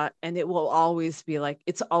 blah, blah. And it will always be like,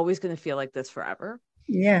 it's always going to feel like this forever.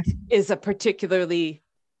 Yes. Is a particularly,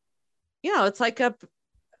 it's like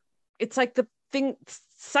the thing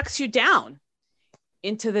sucks you down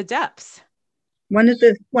into the depths. One of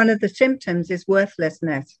the symptoms is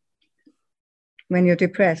worthlessness. When you're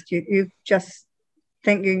depressed, you just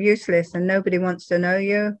think you're useless and nobody wants to know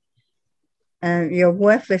you. You're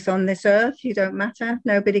worthless on this earth. You don't matter.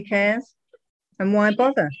 Nobody cares. And why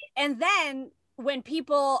bother? And then when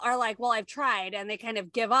people are like, well, I've tried, and they kind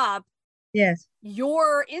of give up. Yes.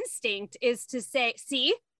 Your instinct is to say,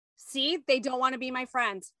 see, they don't want to be my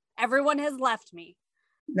friends. Everyone has left me.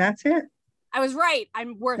 That's it. I was right.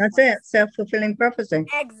 I'm worthless. That's it. Self-fulfilling prophecy.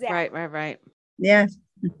 Exactly. Right. Yes.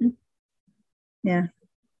 Mm-hmm. Yeah.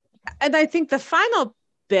 And I think the final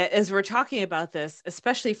bit, as we're talking about this,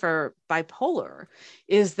 especially for bipolar,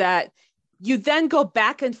 is that you then go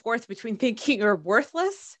back and forth between thinking you're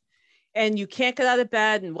worthless and you can't get out of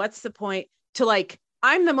bed and what's the point, to like,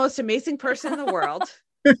 I'm the most amazing person in the world.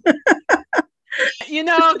 Then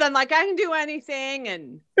like I can do anything,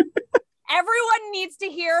 and everyone needs to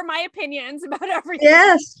hear my opinions about everything.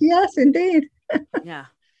 Yes, indeed. Yeah.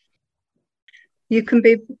 You can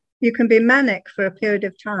be manic for a period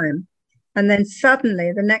of time, and then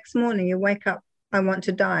suddenly the next morning you wake up, I want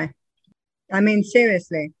to die. I mean,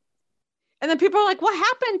 seriously. And then people are like, what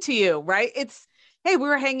happened to you? Right? It's, hey, we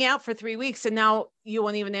were hanging out for 3 weeks and now you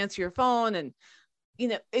won't even answer your phone. And,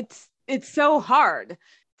 it's so hard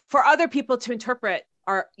for other people to interpret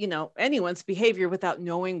anyone's behavior without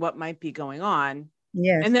knowing what might be going on.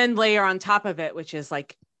 Yes. And then layer on top of it, which is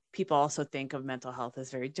like, people also think of mental health as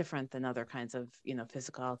very different than other kinds of,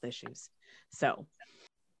 physical health issues. So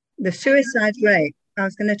the suicide rate, I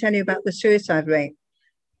was going to tell you about the suicide rate,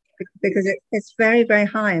 because it's very, very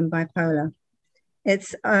high in bipolar.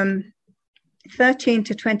 It's 13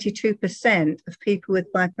 to 22% of people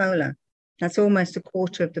with bipolar. That's almost a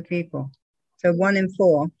quarter of the people. So 1 in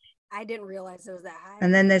 4. I didn't realize it was that high.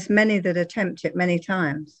 And then there's many that attempt it many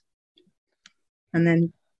times. And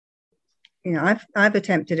then, I've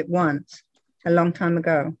attempted it once a long time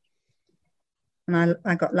ago, and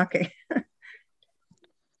I got lucky.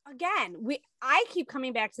 Again, I keep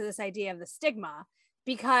coming back to this idea of the stigma,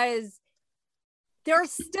 because there are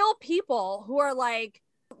still people who are like,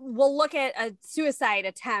 will look at a suicide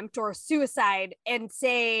attempt or suicide and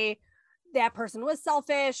say that person was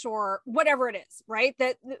selfish or whatever it is, right?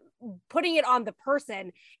 That putting it on the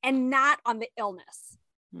person and not on the illness.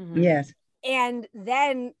 Mm-hmm. Yes. And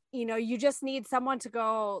then, you just need someone to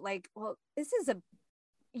go like, well, this is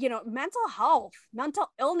mental health, mental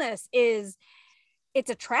illness it's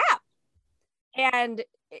a trap. And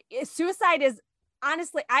suicide is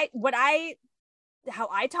honestly, how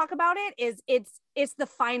I talk about it is it's the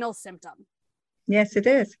final symptom. Yes, it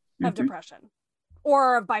is. Of depression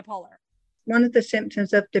or of bipolar. One of the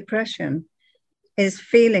symptoms of depression is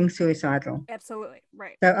feeling suicidal. Absolutely.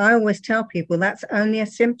 Right. So I always tell people that's only a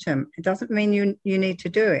symptom. It doesn't mean you need to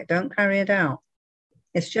do it. Don't carry it out.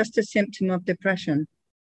 It's just a symptom of depression.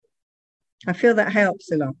 I feel that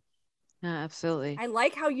helps a lot. Yeah, absolutely. I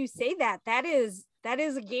like how you say that. That is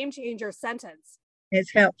a game changer sentence.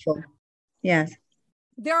 It's helpful. Yes.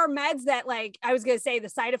 There are meds that, like, I was going to say the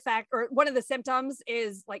side effect or one of the symptoms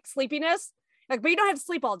is like sleepiness. Like, but you don't have to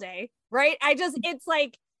sleep all day, right? It's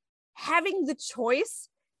like having the choice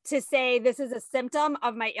to say this is a symptom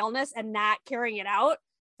of my illness and not carrying it out.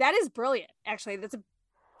 That is brilliant. Actually, that's a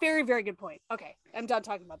very, very good point. Okay. I'm done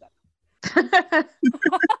talking about that.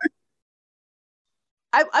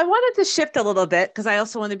 I wanted to shift a little bit because I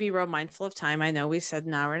also want to be real mindful of time. I know we said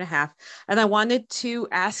an hour and a half, and I wanted to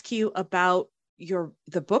ask you about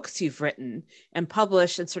the books you've written and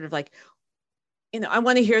published, and sort of like, I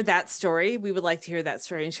want to hear that story. We would like to hear that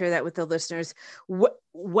story and share that with the listeners.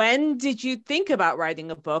 When did you think about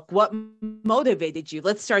writing a book? What motivated you?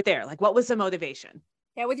 Let's start there. Like, what was the motivation?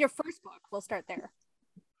 Yeah, with your first book, we'll start there.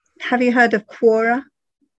 Have you heard of Quora?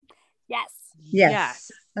 Yes.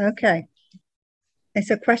 Yes. Okay. It's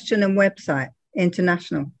a question and website,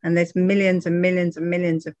 international, and there's millions and millions and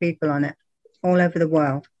millions of people on it all over the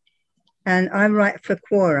world. And I write for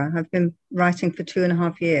Quora. I've been writing for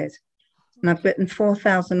 2.5 years, and I've written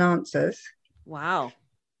 4,000 answers. Wow.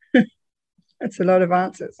 That's a lot of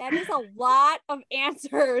answers. That is a lot of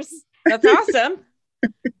answers. That's awesome. So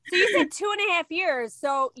you said 2.5 years.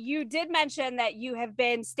 So you did mention that you have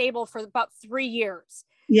been stable for about 3 years.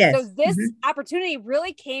 Yes. So this opportunity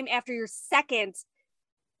really came after your second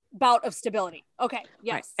bout of stability. Okay.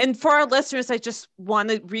 Yes. Right. And for our listeners, I just want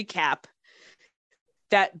to recap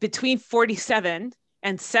that between 47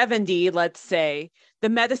 and 70, let's say,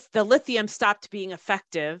 the lithium stopped being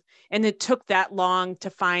effective, and it took that long to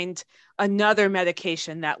find another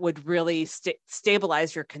medication that would really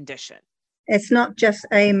stabilize your condition. It's not just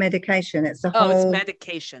a medication; it's a whole it's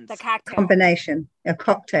medications, the cocktail combination, a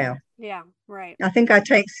cocktail. Yeah, right. I think I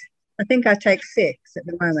take 6 at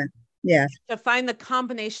the moment. Yes. To find the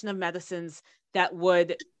combination of medicines that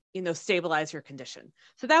would, stabilize your condition.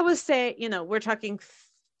 So that was, we're talking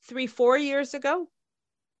 3-4 years ago.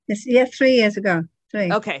 Yes, 3 years ago.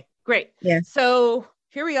 3. Okay, great. Yes. So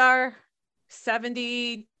here we are,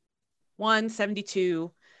 71,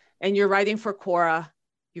 72, and you're writing for Quora.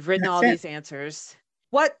 You've written all these answers.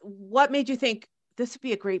 What made you think this would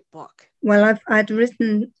be a great book? Well, I'd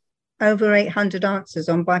written over 800 answers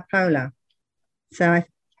on bipolar. So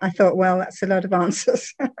I thought, well, that's a lot of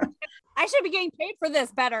answers. I should be getting paid for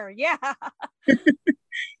this better. Yeah.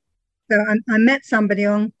 So I met somebody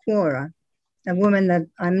on Quora, a woman that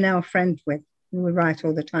I'm now a friend with, who we write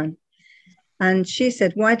all the time. And she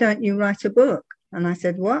said, why don't you write a book? And I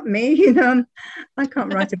said, what, me? I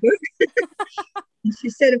can't write a book. And she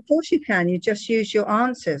said, of course you can. You just use your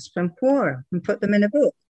answers from Quora and put them in a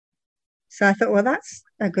book. So I thought, well, that's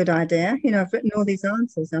a good idea. I've written all these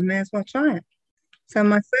answers. I may as well try it. So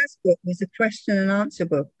my first book was a question and answer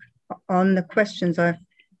book on the questions I've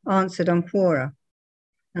answered on Quora.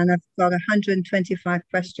 And I've got 125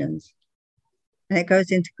 questions. And it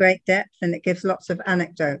goes into great depth and it gives lots of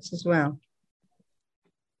anecdotes as well.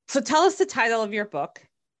 So tell us the title of your book.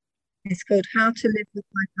 It's called How to Live with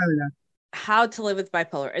Bipolar. How to Live with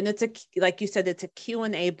Bipolar. And it's like you said, it's a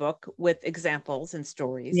Q&A book with examples and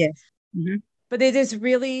stories. Yes. Mm-hmm. But it is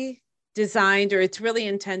really designed, or it's really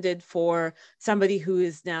intended for somebody who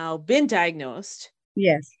has now been diagnosed.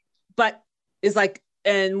 Yes. But is like,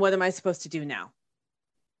 and what am I supposed to do now?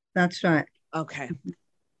 That's right. Okay.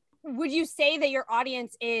 Would you say that your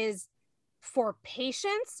audience is for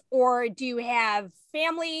patients, or do you have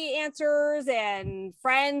family answers and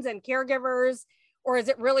friends and caregivers, or is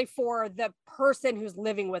it really for the person who's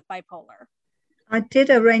living with bipolar? I did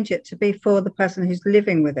arrange it to be for the person who's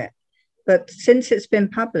living with it. But since it's been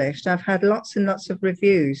published, I've had lots and lots of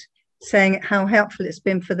reviews saying how helpful it's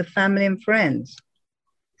been for the family and friends.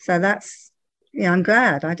 So that's, I'm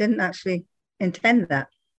glad. I didn't actually intend that.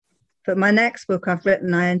 But my next book I've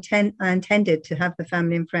written, I intended to have the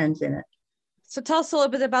family and friends in it. So tell us a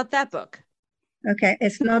little bit about that book. Okay,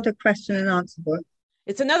 it's not a question and answer book.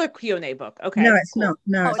 It's another Q&A book. Okay. No, it's not.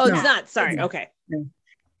 No, it's not. Sorry. No. Okay. No.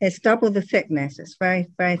 It's double the thickness. It's very,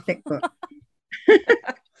 very thick book.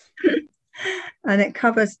 And it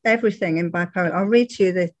covers everything in bipolar. I'll read to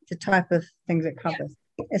you the type of things it covers.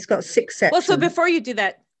 Yeah. It's got 6 sections. Well, so before you do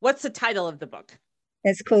that, what's the title of the book?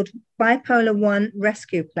 It's called Bipolar 1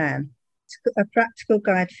 Rescue Plan. It's a practical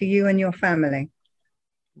guide for you and your family.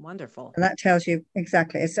 Wonderful. And that tells you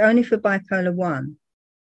exactly. It's only for bipolar 1.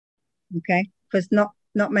 Okay? Because not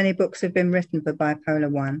many books have been written for bipolar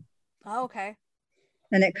 1. Oh, okay.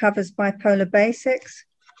 And it covers bipolar basics,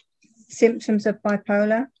 symptoms of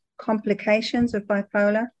bipolar, complications of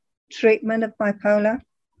bipolar, treatment of bipolar,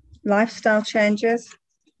 lifestyle changes,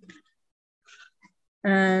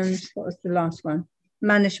 and what was the last one?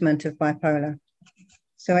 Management of bipolar.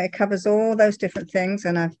 So it covers all those different things,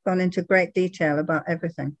 and I've gone into great detail about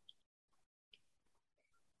everything.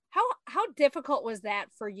 How difficult was that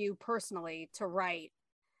for you personally to write?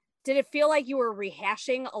 Did it feel like you were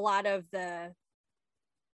rehashing a lot of the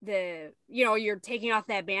you're taking off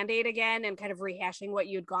that Band-Aid again and kind of rehashing what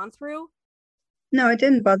you'd gone through? No, it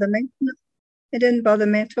didn't bother me. It didn't bother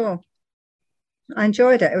me at all. I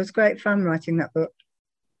enjoyed it. It was great fun writing that book.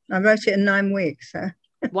 I wrote it in 9 weeks. So.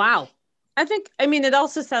 Wow. I mean, it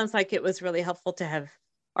also sounds like it was really helpful to have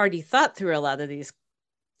already thought through a lot of these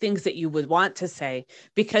things that you would want to say,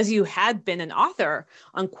 because you had been an author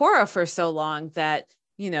on Quora for so long that,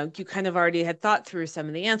 you kind of already had thought through some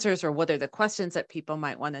of the answers, or what are the questions that people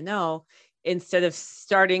might want to know, instead of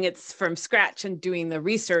starting it from scratch and doing the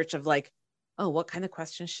research of like, oh, what kind of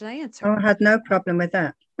questions should I answer? Oh, I had no problem with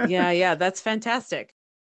that. Yeah, that's fantastic.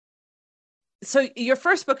 So your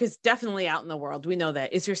first book is definitely out in the world. We know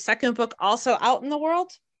that. Is your second book also out in the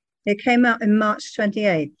world? It came out in March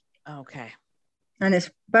 28th. Okay.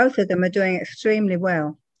 And both of them are doing extremely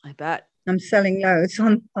well. I bet. I'm selling loads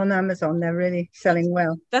on Amazon. They're really selling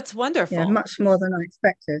well. That's wonderful. Yeah, much more than I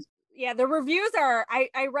expected. Yeah, the reviews are,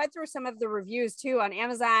 I read through some of the reviews too on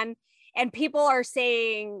Amazon, and people are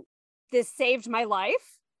saying this saved my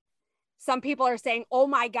life. Some people are saying, oh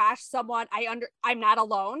my gosh, I'm not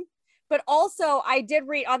alone. But also I did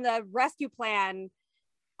read on the rescue plan.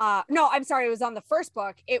 No, I'm sorry. It was on the first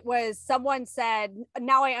book. It was someone said,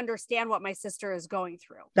 now I understand what my sister is going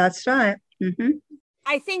through. That's right. Mm-hmm.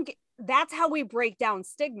 I think that's how we break down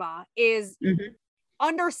stigma, is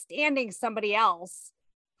understanding somebody else,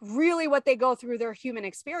 really what they go through, their human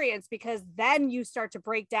experience, because then you start to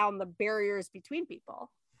break down the barriers between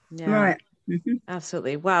people. Yeah, right. Mm-hmm.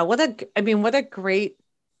 Absolutely. Wow. What a great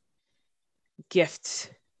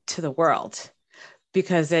gift to the world,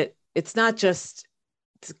 because it's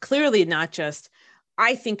clearly not just,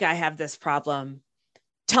 I think I have this problem,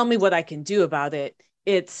 tell me what I can do about it.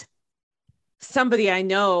 It's somebody I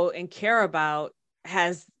know and care about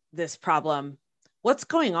has this problem. What's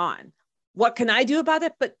going on? What can I do about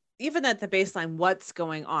it? But even at the baseline, what's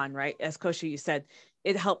going on, right? As Kosha, you said,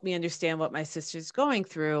 it helped me understand what my sister's going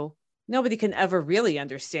through. Nobody can ever really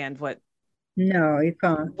understand what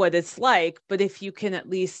it's like, but if you can at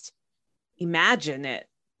least imagine it.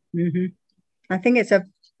 Mm-hmm. I think it's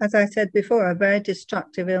as I said before, a very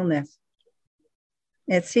destructive illness.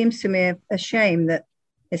 It seems to me a shame that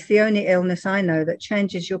it's the only illness I know that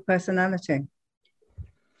changes your personality.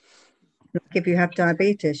 Like if you have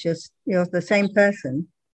diabetes, you're the same person.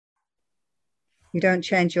 You don't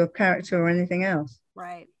change your character or anything else.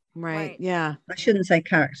 Right. Right. Yeah. I shouldn't say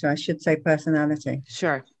character. I should say personality.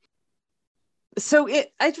 Sure. So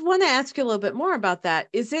I want to ask you a little bit more about that.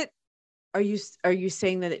 Are you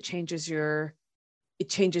saying that it changes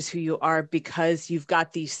who you are because you've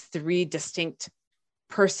got these three distinct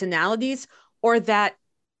personalities, or that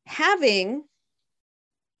having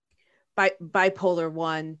bipolar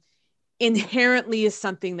 1 inherently is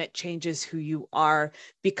something that changes who you are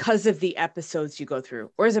because of the episodes you go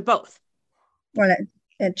through? Or is it both? Well,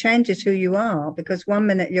 it changes who you are, because one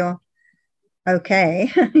minute you're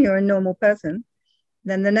okay, you're a normal person.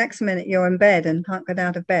 Then the next minute you're in bed and can't get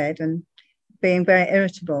out of bed and being very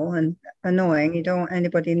irritable and annoying. You don't want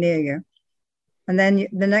anybody near you. And then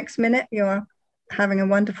the next minute you're having a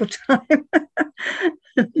wonderful time.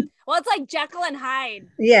 Well, it's like Jekyll and Hyde.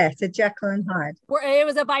 Yes, a Jekyll and Hyde. Where it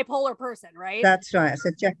was a bipolar person, right? That's right. It's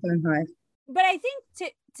a Jekyll and Hyde. But I think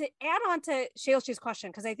to add on to Shailshi's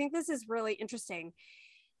question, because I think this is really interesting.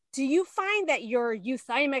 Do you find that your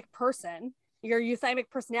euthymic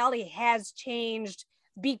personality has changed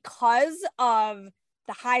because of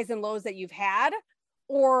the highs and lows that you've had?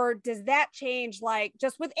 Or does that change like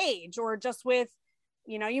just with age, or just with,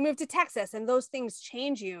 you moved to Texas and those things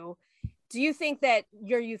change you? Do you think that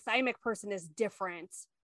your euthymic person is different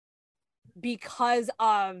because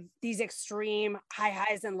of these extreme high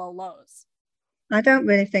highs and low lows? I don't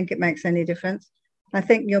really think it makes any difference. I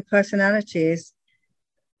think your personality is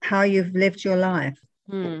how you've lived your life.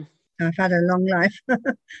 I've had a long life.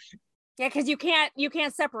 Yeah, because you can't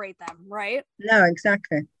separate them, right? No,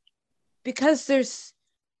 exactly. Because there's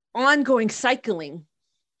ongoing cycling,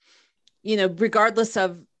 regardless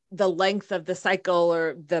of the length of the cycle,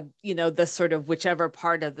 or the sort of whichever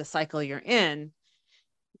part of the cycle you're in,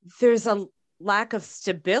 there's a lack of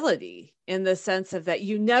stability in the sense of that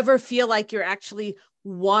you never feel like you're actually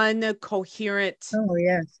one coherent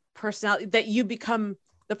personality, that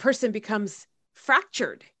the person becomes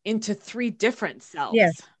fractured into three different selves.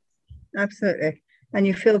 Yes, absolutely. And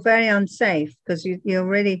you feel very unsafe because you're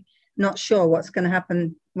really not sure what's going to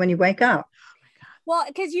happen when you wake up. Well,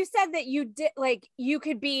 because you said that you did, like, you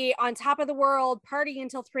could be on top of the world, party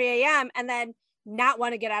until 3 a.m. and then not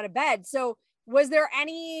want to get out of bed. So were there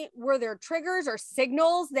triggers or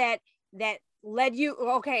signals that led you,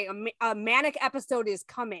 okay, a manic episode is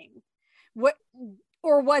coming?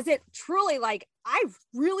 Or was it truly like, I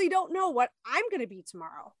really don't know what I'm going to be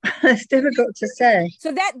tomorrow? It's difficult to say.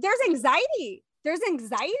 So that there's anxiety.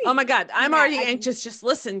 Oh my God. I'm already anxious just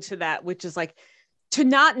listening to that, which is like to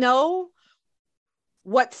not know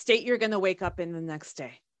what state you're going to wake up in the next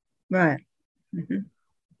day. Right. Mm-hmm.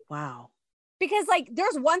 Wow. Because like,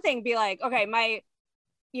 there's one thing, be like, okay, my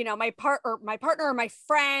partner or my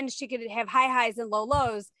friend, she could have high highs and low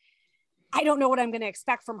lows. I don't know what I'm going to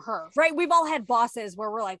expect from her, right? We've all had bosses where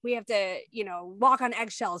we're like, we have to, walk on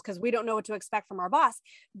eggshells because we don't know what to expect from our boss.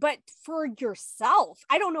 But for yourself,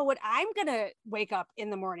 I don't know what I'm going to wake up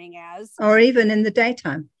in the morning as. Or even in the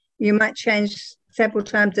daytime. You might change several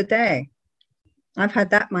times a day. I've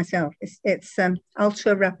had that myself. It's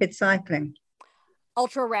ultra rapid cycling.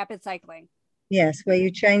 Ultra rapid cycling. Yes, where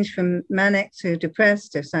you change from manic to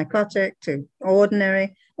depressed to psychotic to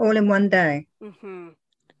ordinary, all in one day. Mm-hmm.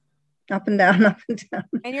 Up and down, up and down.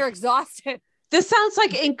 And you're exhausted. This sounds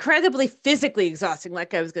like incredibly physically exhausting,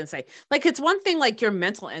 like I was going to say. Like, it's one thing, like your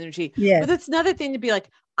mental energy, but it's another thing to be like,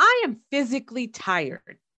 I am physically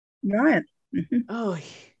tired. Right. Mm-hmm. Oh,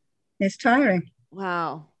 it's tiring.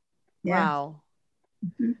 Wow. Yeah. Wow.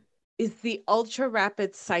 Mm-hmm. Is the ultra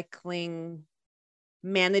rapid cycling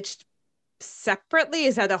managed separately?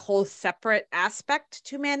 Is that a whole separate aspect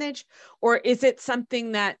to manage? Or is it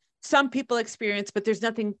something that some people experience, but there's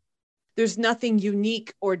nothing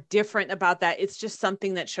unique or different about that? It's just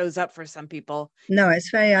something that shows up for some people. No, it's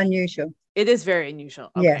very unusual. It is very unusual.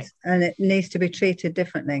 Okay. Yes, and it needs to be treated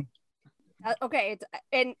differently. Okay.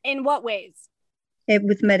 In what ways?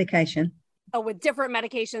 With medication. Oh, with different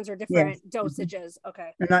medications or different dosages.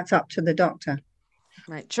 Okay. And that's up to the doctor.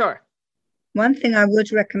 Right. Sure. One thing I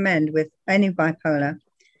would recommend with any bipolar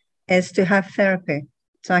is to have therapy,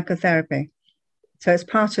 psychotherapy. So it's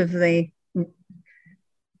part of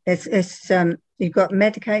you've got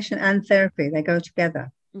medication and therapy. They go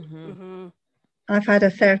together. Mm-hmm. Mm-hmm. I've had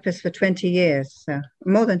a therapist for 20 years, so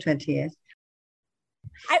more than 20 years.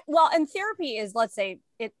 And therapy is, let's say,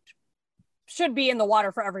 it should be in the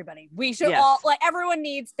water for everybody. We should all, like, everyone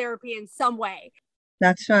needs therapy in some way.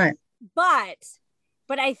 That's right.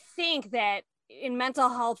 But I think that in mental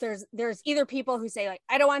health, there's either people who say, like,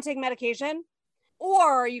 I don't want to take medication,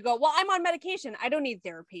 Or you go, well, I'm on medication, I don't need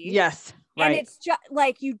therapy. Yes. Right. And it's just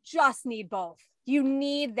like, you just need both. You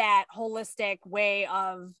need that holistic way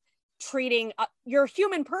of treating your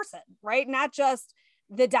human person, right? Not just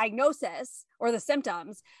the diagnosis or the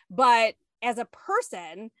symptoms, but as a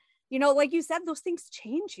person, you know, like you said, those things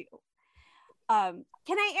change you. Can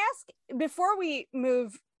I ask, before we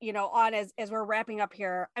move, you know, on as we're wrapping up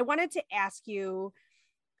here, I wanted to ask you,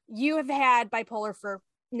 you have had bipolar for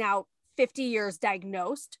now 50 years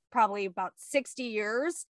diagnosed, probably about 60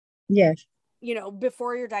 years. Yes. You know,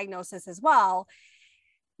 before your diagnosis as well.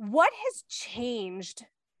 What has changed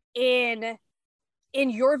in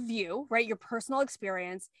your view, right? Your personal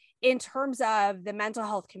experience in terms of the mental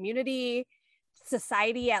health community,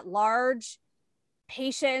 society at large,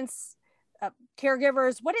 patients,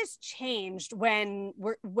 caregivers? What has changed when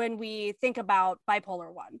we think about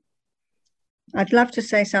bipolar 1? I'd love to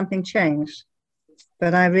say something changed,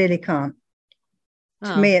 but I really can't.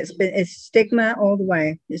 To me, it's stigma all the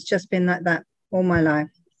way. It's just been like that all my life.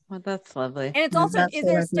 Well, that's lovely. And it's also, is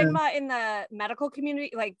there stigma in the medical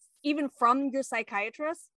community, like even from your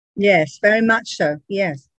psychiatrist? Yes, very much so.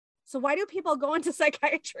 Yes. So why do people go into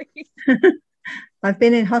psychiatry? I've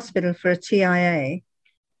been in hospital for a TIA.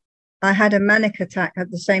 I had a manic attack at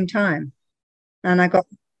the same time, and I got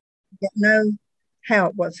no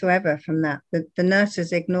help whatsoever from that. The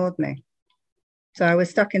nurses ignored me. So I was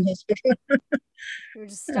stuck in hospital. You were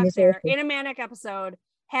just stuck there awful. In a manic episode,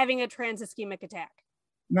 having a trans-ischemic attack.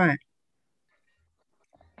 Right.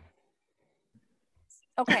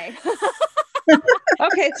 Okay.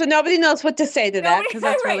 Okay, so nobody knows what to say to that because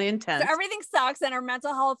that's really intense. So everything sucks in our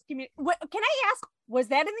mental health community. Can I ask, was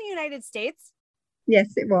that in the United States?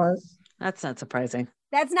 Yes, it was. That's not surprising.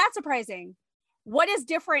 That's not surprising. What is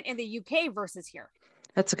different in the UK versus here?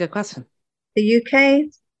 That's a good question. The UK,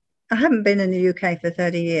 I haven't been in the UK for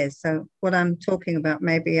 30 years, so what I'm talking about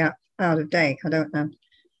may be out of date. I don't know.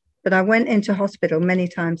 But I went into hospital many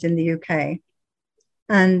times in the UK,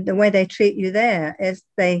 and the way they treat you there is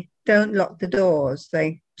they don't lock the doors.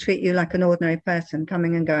 They treat you like an ordinary person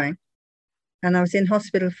coming and going. And I was in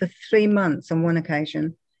hospital for 3 months on one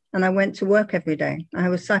occasion, and I went to work every day. I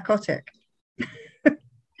was psychotic.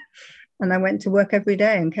 And I went to work every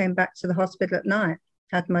day and came back to the hospital at night,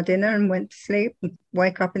 had my dinner and went to sleep,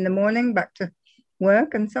 wake up in the morning, back to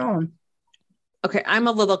work and so on. Okay, I'm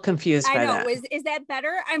a little confused by that. Is that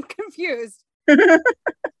better? I'm confused.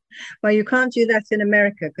 Well, you can't do that in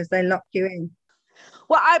America because they lock you in.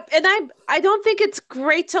 Well, I don't think it's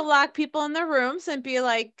great to lock people in their rooms and be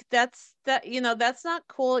like, that's not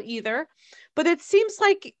cool either. But it seems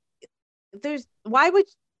like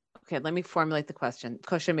okay, let me formulate the question.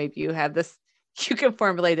 Kosha, maybe you have this, you can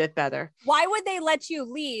formulate it better. Why would they let you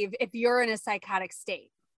leave if you're in a psychotic state?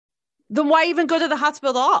 Then why even go to the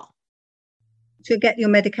hospital at all? To get your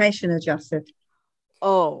medication adjusted.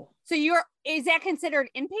 Oh. So is that considered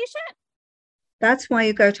inpatient? That's why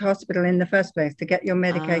you go to hospital in the first place, to get your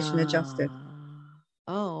medication adjusted.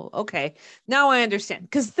 Oh, okay. Now I understand.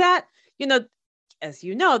 Because that, as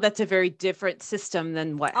you know, that's a very different system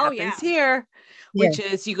than what happens here, which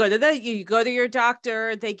is you go to your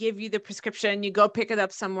doctor, they give you the prescription, you go pick it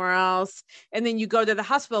up somewhere else, and then you go to the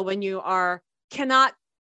hospital when you cannot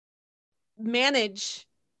manage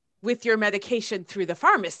with your medication through the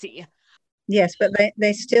pharmacy. Yes, but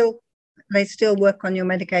they still work on your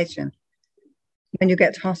medication. When you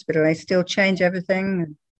get to hospital, they still change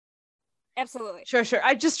everything. Absolutely. Sure.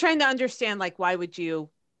 I'm just trying to understand, like, why would you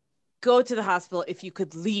go to the hospital if you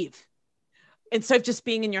could leave instead of just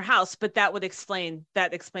being in your house? But that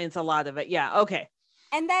explains a lot of it. Yeah. Okay.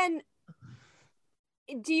 And then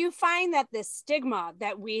do you find that the stigma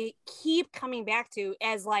that we keep coming back to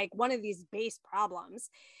as like one of these base problems,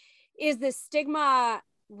 is the stigma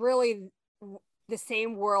really the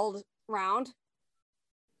same world round?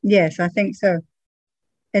 Yes, I think so.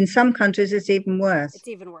 In some countries, it's even worse. It's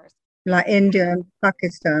even worse. Like India and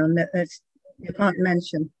Pakistan, you can't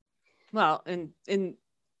mention. Well, in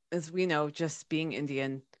as we know, just being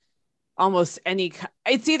Indian, almost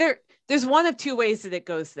it's either, there's one of two ways that it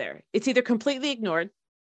goes there. It's either completely ignored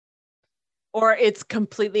or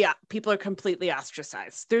people are completely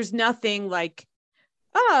ostracized. There's nothing like,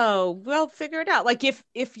 oh, well, figure it out. Like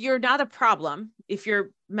if you're not a problem, if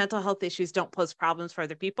your mental health issues don't pose problems for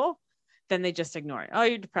other people, then they just ignore it. Oh,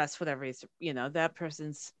 you're depressed, whatever. That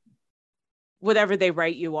person's whatever they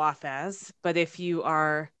write you off as. But if you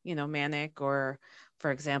are, manic, or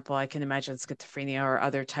for example, I can imagine schizophrenia or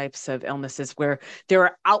other types of illnesses where there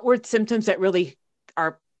are outward symptoms that really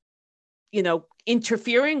are,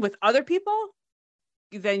 interfering with other people,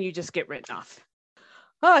 then you just get written off.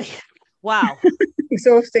 Oh, wow.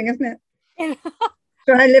 Exhausting, isn't it? And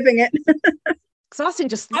Try living it. Exhausting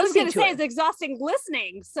just I was listening going to to say it. it's exhausting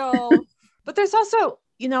listening. So But there's also,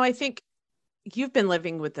 I think you've been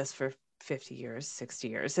living with this for 50 years, 60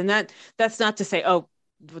 years. And that's not to say, oh,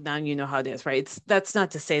 well, now you know how it is, right? That's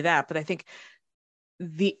not to say that. But I think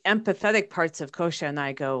the empathetic parts of Kosha and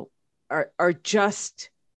I are just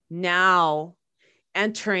now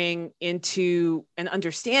entering into an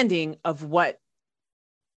understanding of what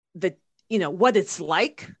what it's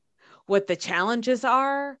like, what the challenges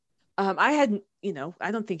are. I hadn't,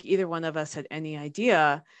 I don't think either one of us had any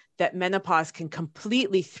idea that menopause can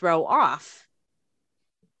completely throw off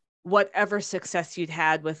whatever success you'd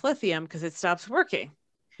had with lithium because it stops working.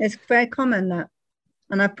 It's very common that.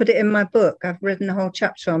 And I put it in my book. I've written a whole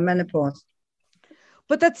chapter on menopause.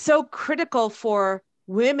 But that's so critical for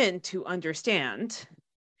women to understand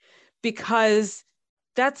because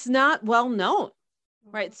that's not well known,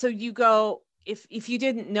 right? So you go, if you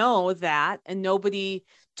didn't know that and nobody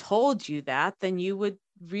told you that, then you would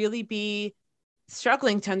really be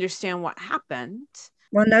struggling to understand what happened.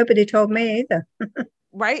 Well, nobody told me either.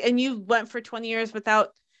 Right. And you went for 20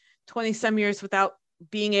 some years without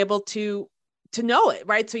being able to know it.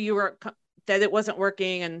 Right. So you were that it wasn't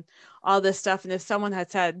working and all this stuff. And if someone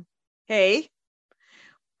had said, hey,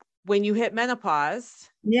 when you hit menopause,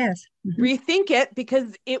 yes, rethink it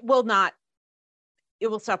because it will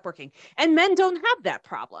stop working. And men don't have that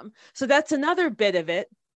problem. So that's another bit of it.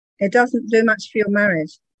 It doesn't do much for your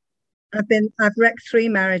marriage. I've wrecked 3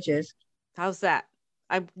 marriages. How's that?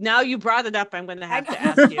 Now you brought it up, I'm going to have to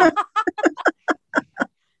ask you.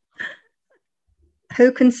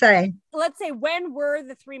 Who can say? Let's say, when were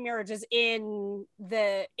the 3 marriages in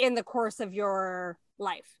the course of your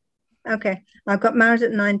life? Okay. I got married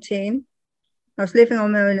at 19. I was living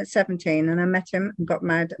on my own at 17 and I met him and got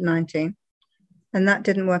married at 19. And that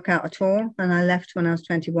didn't work out at all. And I left when I was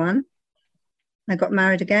 21. I got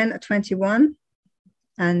married again at 21.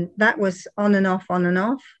 And that was on and off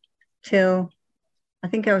till I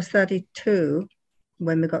think I was 32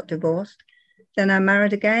 when we got divorced. Then I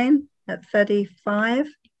married again at 35.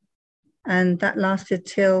 And that lasted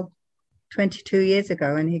till 22 years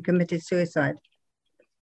ago, and he committed suicide.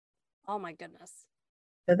 Oh my goodness.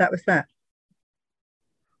 So that was that.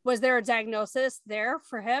 Was there a diagnosis there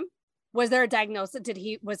for him? Was there a diagnosis?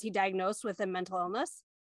 Was he diagnosed with a mental illness?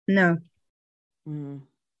 No.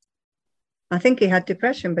 I think he had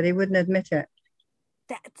depression, but he wouldn't admit it.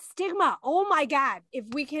 That stigma. Oh my God. If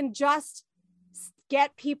we can just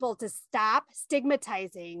get people to stop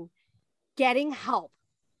stigmatizing getting help.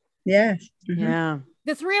 Yes. Yeah.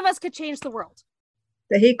 The 3 of us could change the world.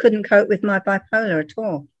 But he couldn't cope with my bipolar at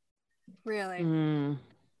all. Really?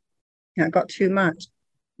 I got too much.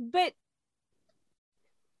 But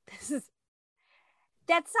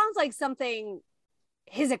that sounds like something,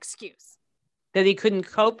 his excuse. That he couldn't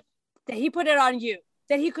cope? That he put it on you.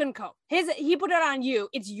 That he couldn't cope. He put it on you.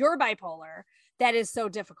 It's your bipolar that is so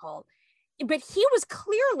difficult. But he was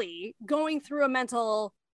clearly going through a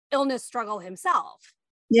mental illness struggle himself.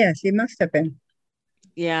 Yes, he must have been.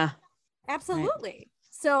 Yeah. Absolutely. Right.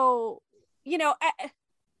 So,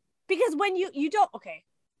 because when you don't, okay,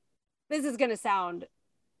 this is going to sound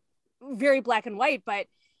very black and white, but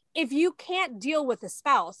if you can't deal with a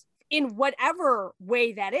spouse in whatever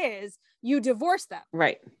way that is, you divorce them.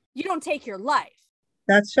 Right. You don't take your life.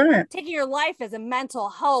 That's right. Taking your life as a mental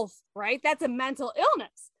health, right? That's a mental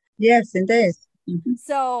illness. Yes, indeed.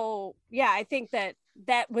 So, yeah, I think that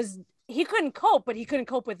was, he couldn't cope, but he couldn't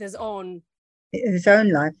cope with his own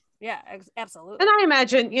life. Yeah, absolutely. And I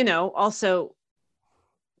imagine, also,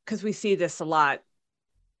 because we see this a lot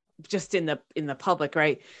just in the public,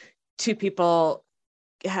 right? 2 people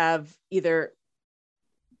have either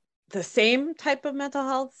the same type of mental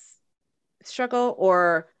health struggle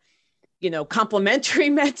or, complementary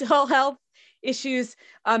mental health issues.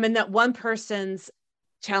 And that one person's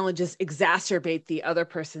challenges exacerbate the other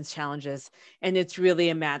person's challenges. And it's really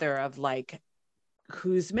a matter of like,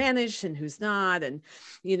 who's managed and who's not. And,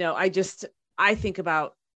 I think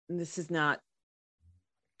about, and this is not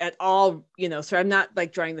at all, so I'm not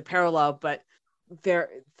like drawing the parallel, but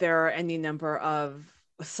there are any number of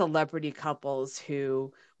celebrity couples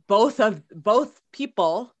who both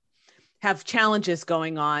people have challenges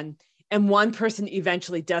going on, and one person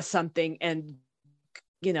eventually does something and,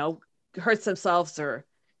 hurts themselves or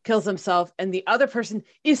kills himself, and the other person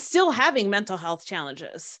is still having mental health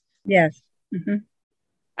challenges. Yes.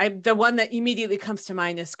 The one that immediately comes to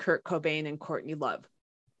mind is Kurt Cobain and Courtney Love.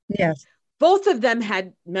 Yes. Both of them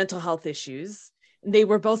had mental health issues. They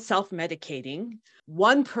were both self-medicating.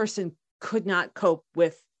 One person could not cope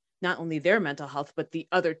with not only their mental health, but the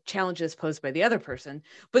other challenges posed by the other person.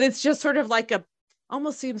 But it's just sort of like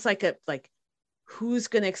almost seems like who's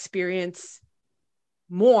going to experience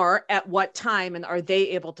more at what time, and are they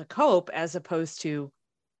able to cope, as opposed to,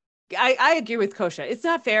 I agree with Kosha. It's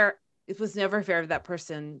not fair. It was never fair of that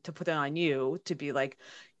person to put it on you to be like,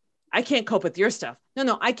 I can't cope with your stuff.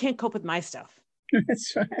 No, I can't cope with my stuff.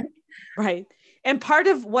 That's right. Right. And part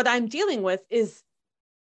of what I'm dealing with is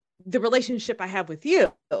the relationship I have with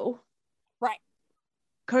you. Right.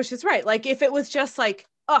 Kosha's right. Like, if it was just like,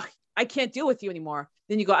 oh, I can't deal with you anymore,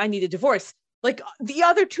 then you go, I need a divorce. Like the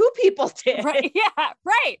other two people did. Right. Yeah.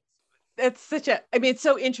 Right. It's it's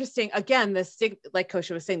so interesting. Again, like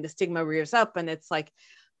Kosha was saying, the stigma rears up, and it's like,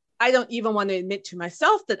 I don't even want to admit to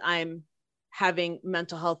myself that I'm having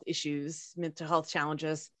mental health issues, mental health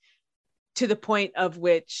challenges, to the point of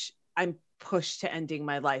which I'm pushed to ending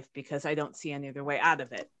my life because I don't see any other way out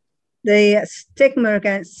of it. The stigma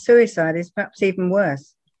against suicide is perhaps even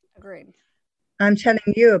worse. Agreed. I'm telling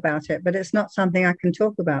you about it, but it's not something I can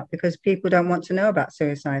talk about because people don't want to know about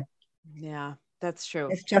suicide. Yeah, that's true.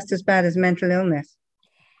 It's just as bad as mental illness.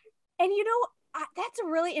 And that's a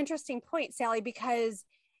really interesting point, Sally, because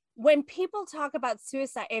when people talk about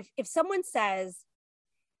suicide, if someone says,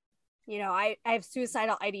 I have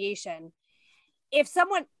suicidal ideation, if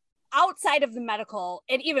someone outside of the medical,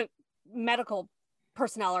 and even medical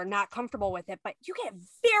personnel are not comfortable with it, but you get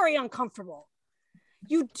very uncomfortable.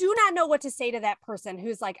 You do not know what to say to that person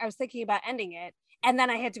who's like, I was thinking about ending it, and then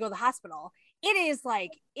I had to go to the hospital. It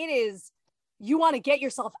is, you want to get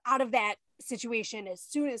yourself out of that situation as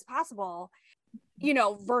soon as possible,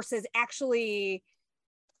 versus actually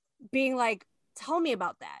being like, tell me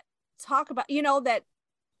about that. Talk about, that,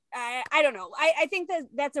 I don't know. I think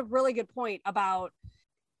that's a really good point about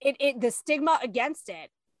it. The stigma against it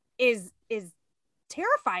is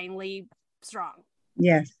terrifyingly strong.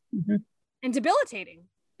 Yes. Mm-hmm. And debilitating.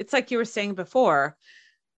 It's like you were saying before,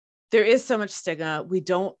 there is so much stigma.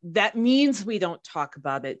 That means we don't talk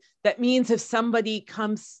about it. That means if somebody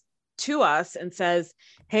comes to us and says,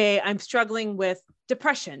 hey, I'm struggling with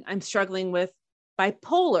depression, I'm struggling with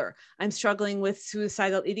bipolar, I'm struggling with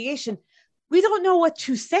suicidal ideation, we don't know what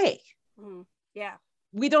to say. Mm-hmm. Yeah.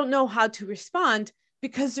 We don't know how to respond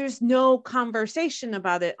because there's no conversation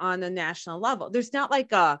about it on a national level. There's not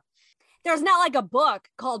like a book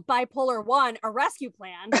called Bipolar 1, A Rescue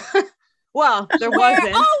Plan. Well, there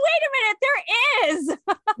wasn't. Oh, wait a minute. There is.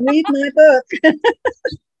 Read my book.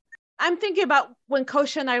 I'm thinking about when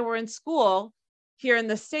Kosha and I were in school here in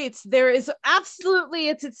the States, there is absolutely,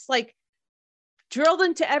 it's like drilled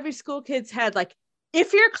into every school kid's head. Like,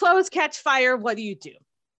 if your clothes catch fire, what do you do?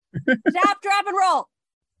 Stop, drop, and roll.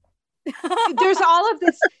 There's all of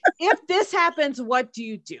this. If this happens, what do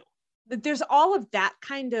you do? There's all of that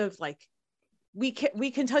kind of like, we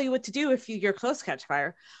can tell you what to do if your clothes catch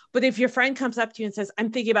fire. But if your friend comes up to you and says,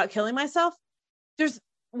 I'm thinking about killing myself, there's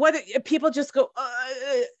what people just go,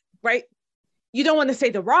 right? You don't want to say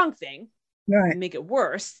the wrong thing, right, and make it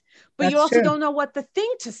worse, but that's you also true. Don't know what the thing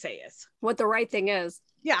to say is. What the right thing is.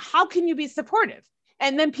 Yeah. How can you be supportive?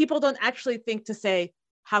 And then people don't actually think to say,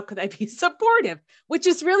 how could I be supportive? Which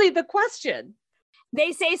is really the question.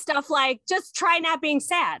 They say stuff like, just try not being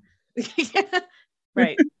sad. Yeah.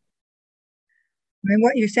 Right. I mean,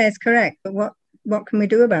 what you say is correct, but what can we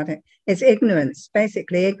do about it? It's ignorance,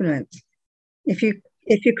 basically ignorance. If you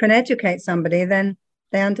can educate somebody, then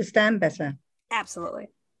they understand better. Absolutely.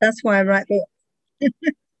 That's why I write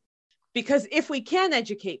books. Because if we can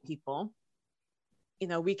educate people,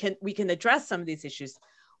 we can address some of these issues.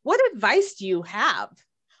 What advice do you have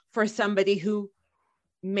for somebody who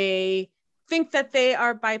may think that they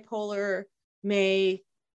are bipolar, may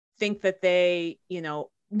think that they,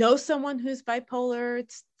 know someone who's bipolar,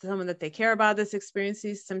 it's someone that they care about that's experienced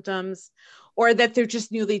these symptoms, or that they're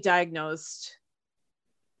just newly diagnosed,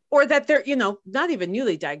 or that they're, not even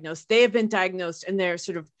newly diagnosed, they have been diagnosed and they're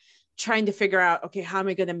sort of trying to figure out, okay, how am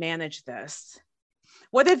I going to manage this?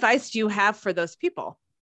 What advice do you have for those people?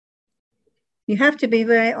 You have to be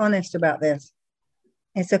very honest about this.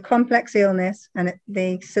 It's a complex illness, and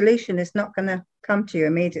the solution is not going to come to you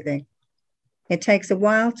immediately. It takes a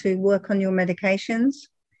while to work on your medications,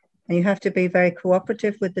 and you have to be very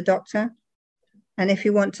cooperative with the doctor. And if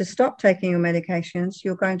you want to stop taking your medications,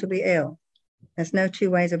 you're going to be ill. There's no two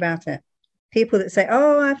ways about it. People that say,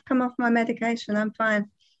 oh, I've come off my medication, I'm fine.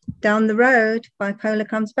 Down the road, bipolar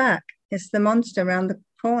comes back. It's the monster around the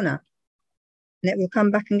corner, and it will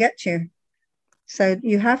come back and get you. So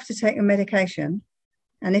you have to take your medication.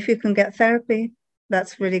 And if you can get therapy,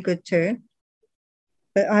 that's really good too.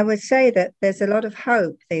 But I would say that there's a lot of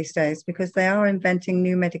hope these days because they are inventing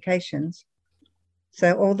new medications.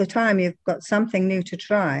 So all the time you've got something new to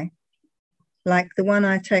try. Like the one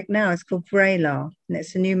I take now is called Vraylar, and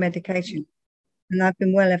it's a new medication. And I've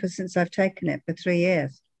been well ever since I've taken it for 3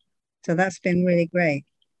 years. So that's been really great.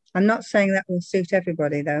 I'm not saying that will suit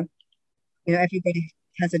everybody, though. You know, everybody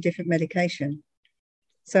has a different medication.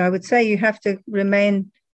 So I would say you have to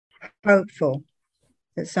remain hopeful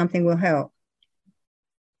that something will help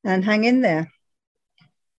and hang in there.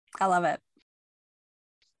 I love it.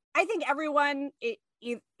 I think everyone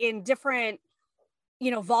in different,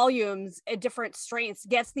 volumes and different strengths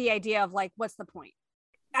gets the idea of like, what's the point?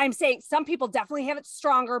 I'm saying some people definitely have it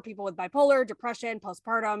stronger, people with bipolar, depression,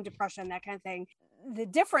 postpartum depression, that kind of thing. The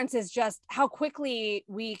difference is just how quickly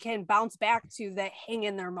we can bounce back to the hang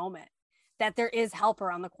in there moment, that there is help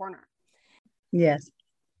around the corner. Yes.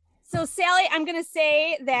 So Sally, I'm going to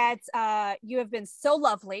say that you have been so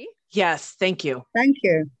lovely. Yes, thank you. Thank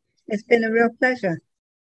you. It's been a real pleasure.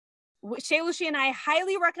 Shaylushi and I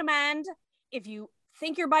highly recommend, if you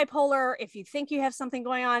think you're bipolar, if you think you have something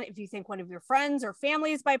going on, if you think one of your friends or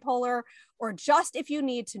family is bipolar, or just if you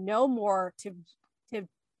need to know more to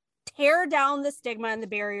tear down the stigma and the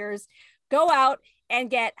barriers, go out and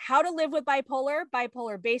get How to Live with Bipolar,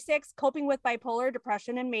 Bipolar Basics, Coping with Bipolar,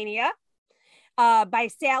 Depression, and Mania by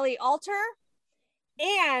Sally Alter,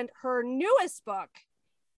 and her newest book,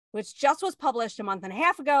 which just was published a month and a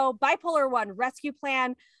half ago, Bipolar I Rescue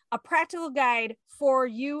Plan, a practical guide for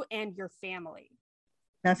you and your family.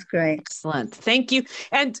 That's great. Excellent. Thank you.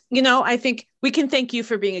 And, I think we can thank you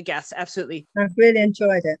for being a guest. Absolutely. I've really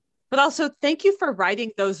enjoyed it. But also thank you for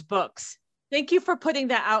writing those books. Thank you for putting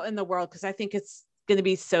that out in the world, because I think it's going to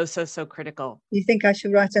be so, so, so critical. You think I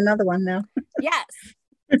should write another one now? Yes.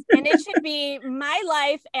 And it should be my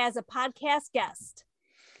life as a podcast guest.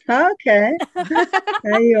 Okay.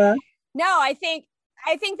 There you are. No, I think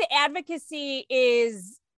the advocacy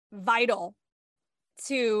is vital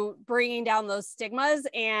to bringing down those stigmas,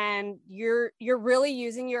 and you're really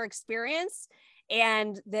using your experience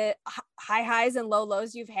and the high highs and low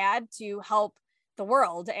lows you've had to help the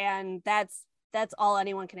world, and that's all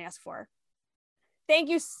anyone can ask for. Thank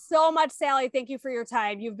you so much, Sally. Thank you for your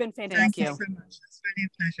time. You've been fantastic. Thank you so much. It's really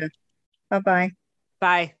a pleasure. Bye-bye.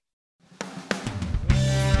 Bye.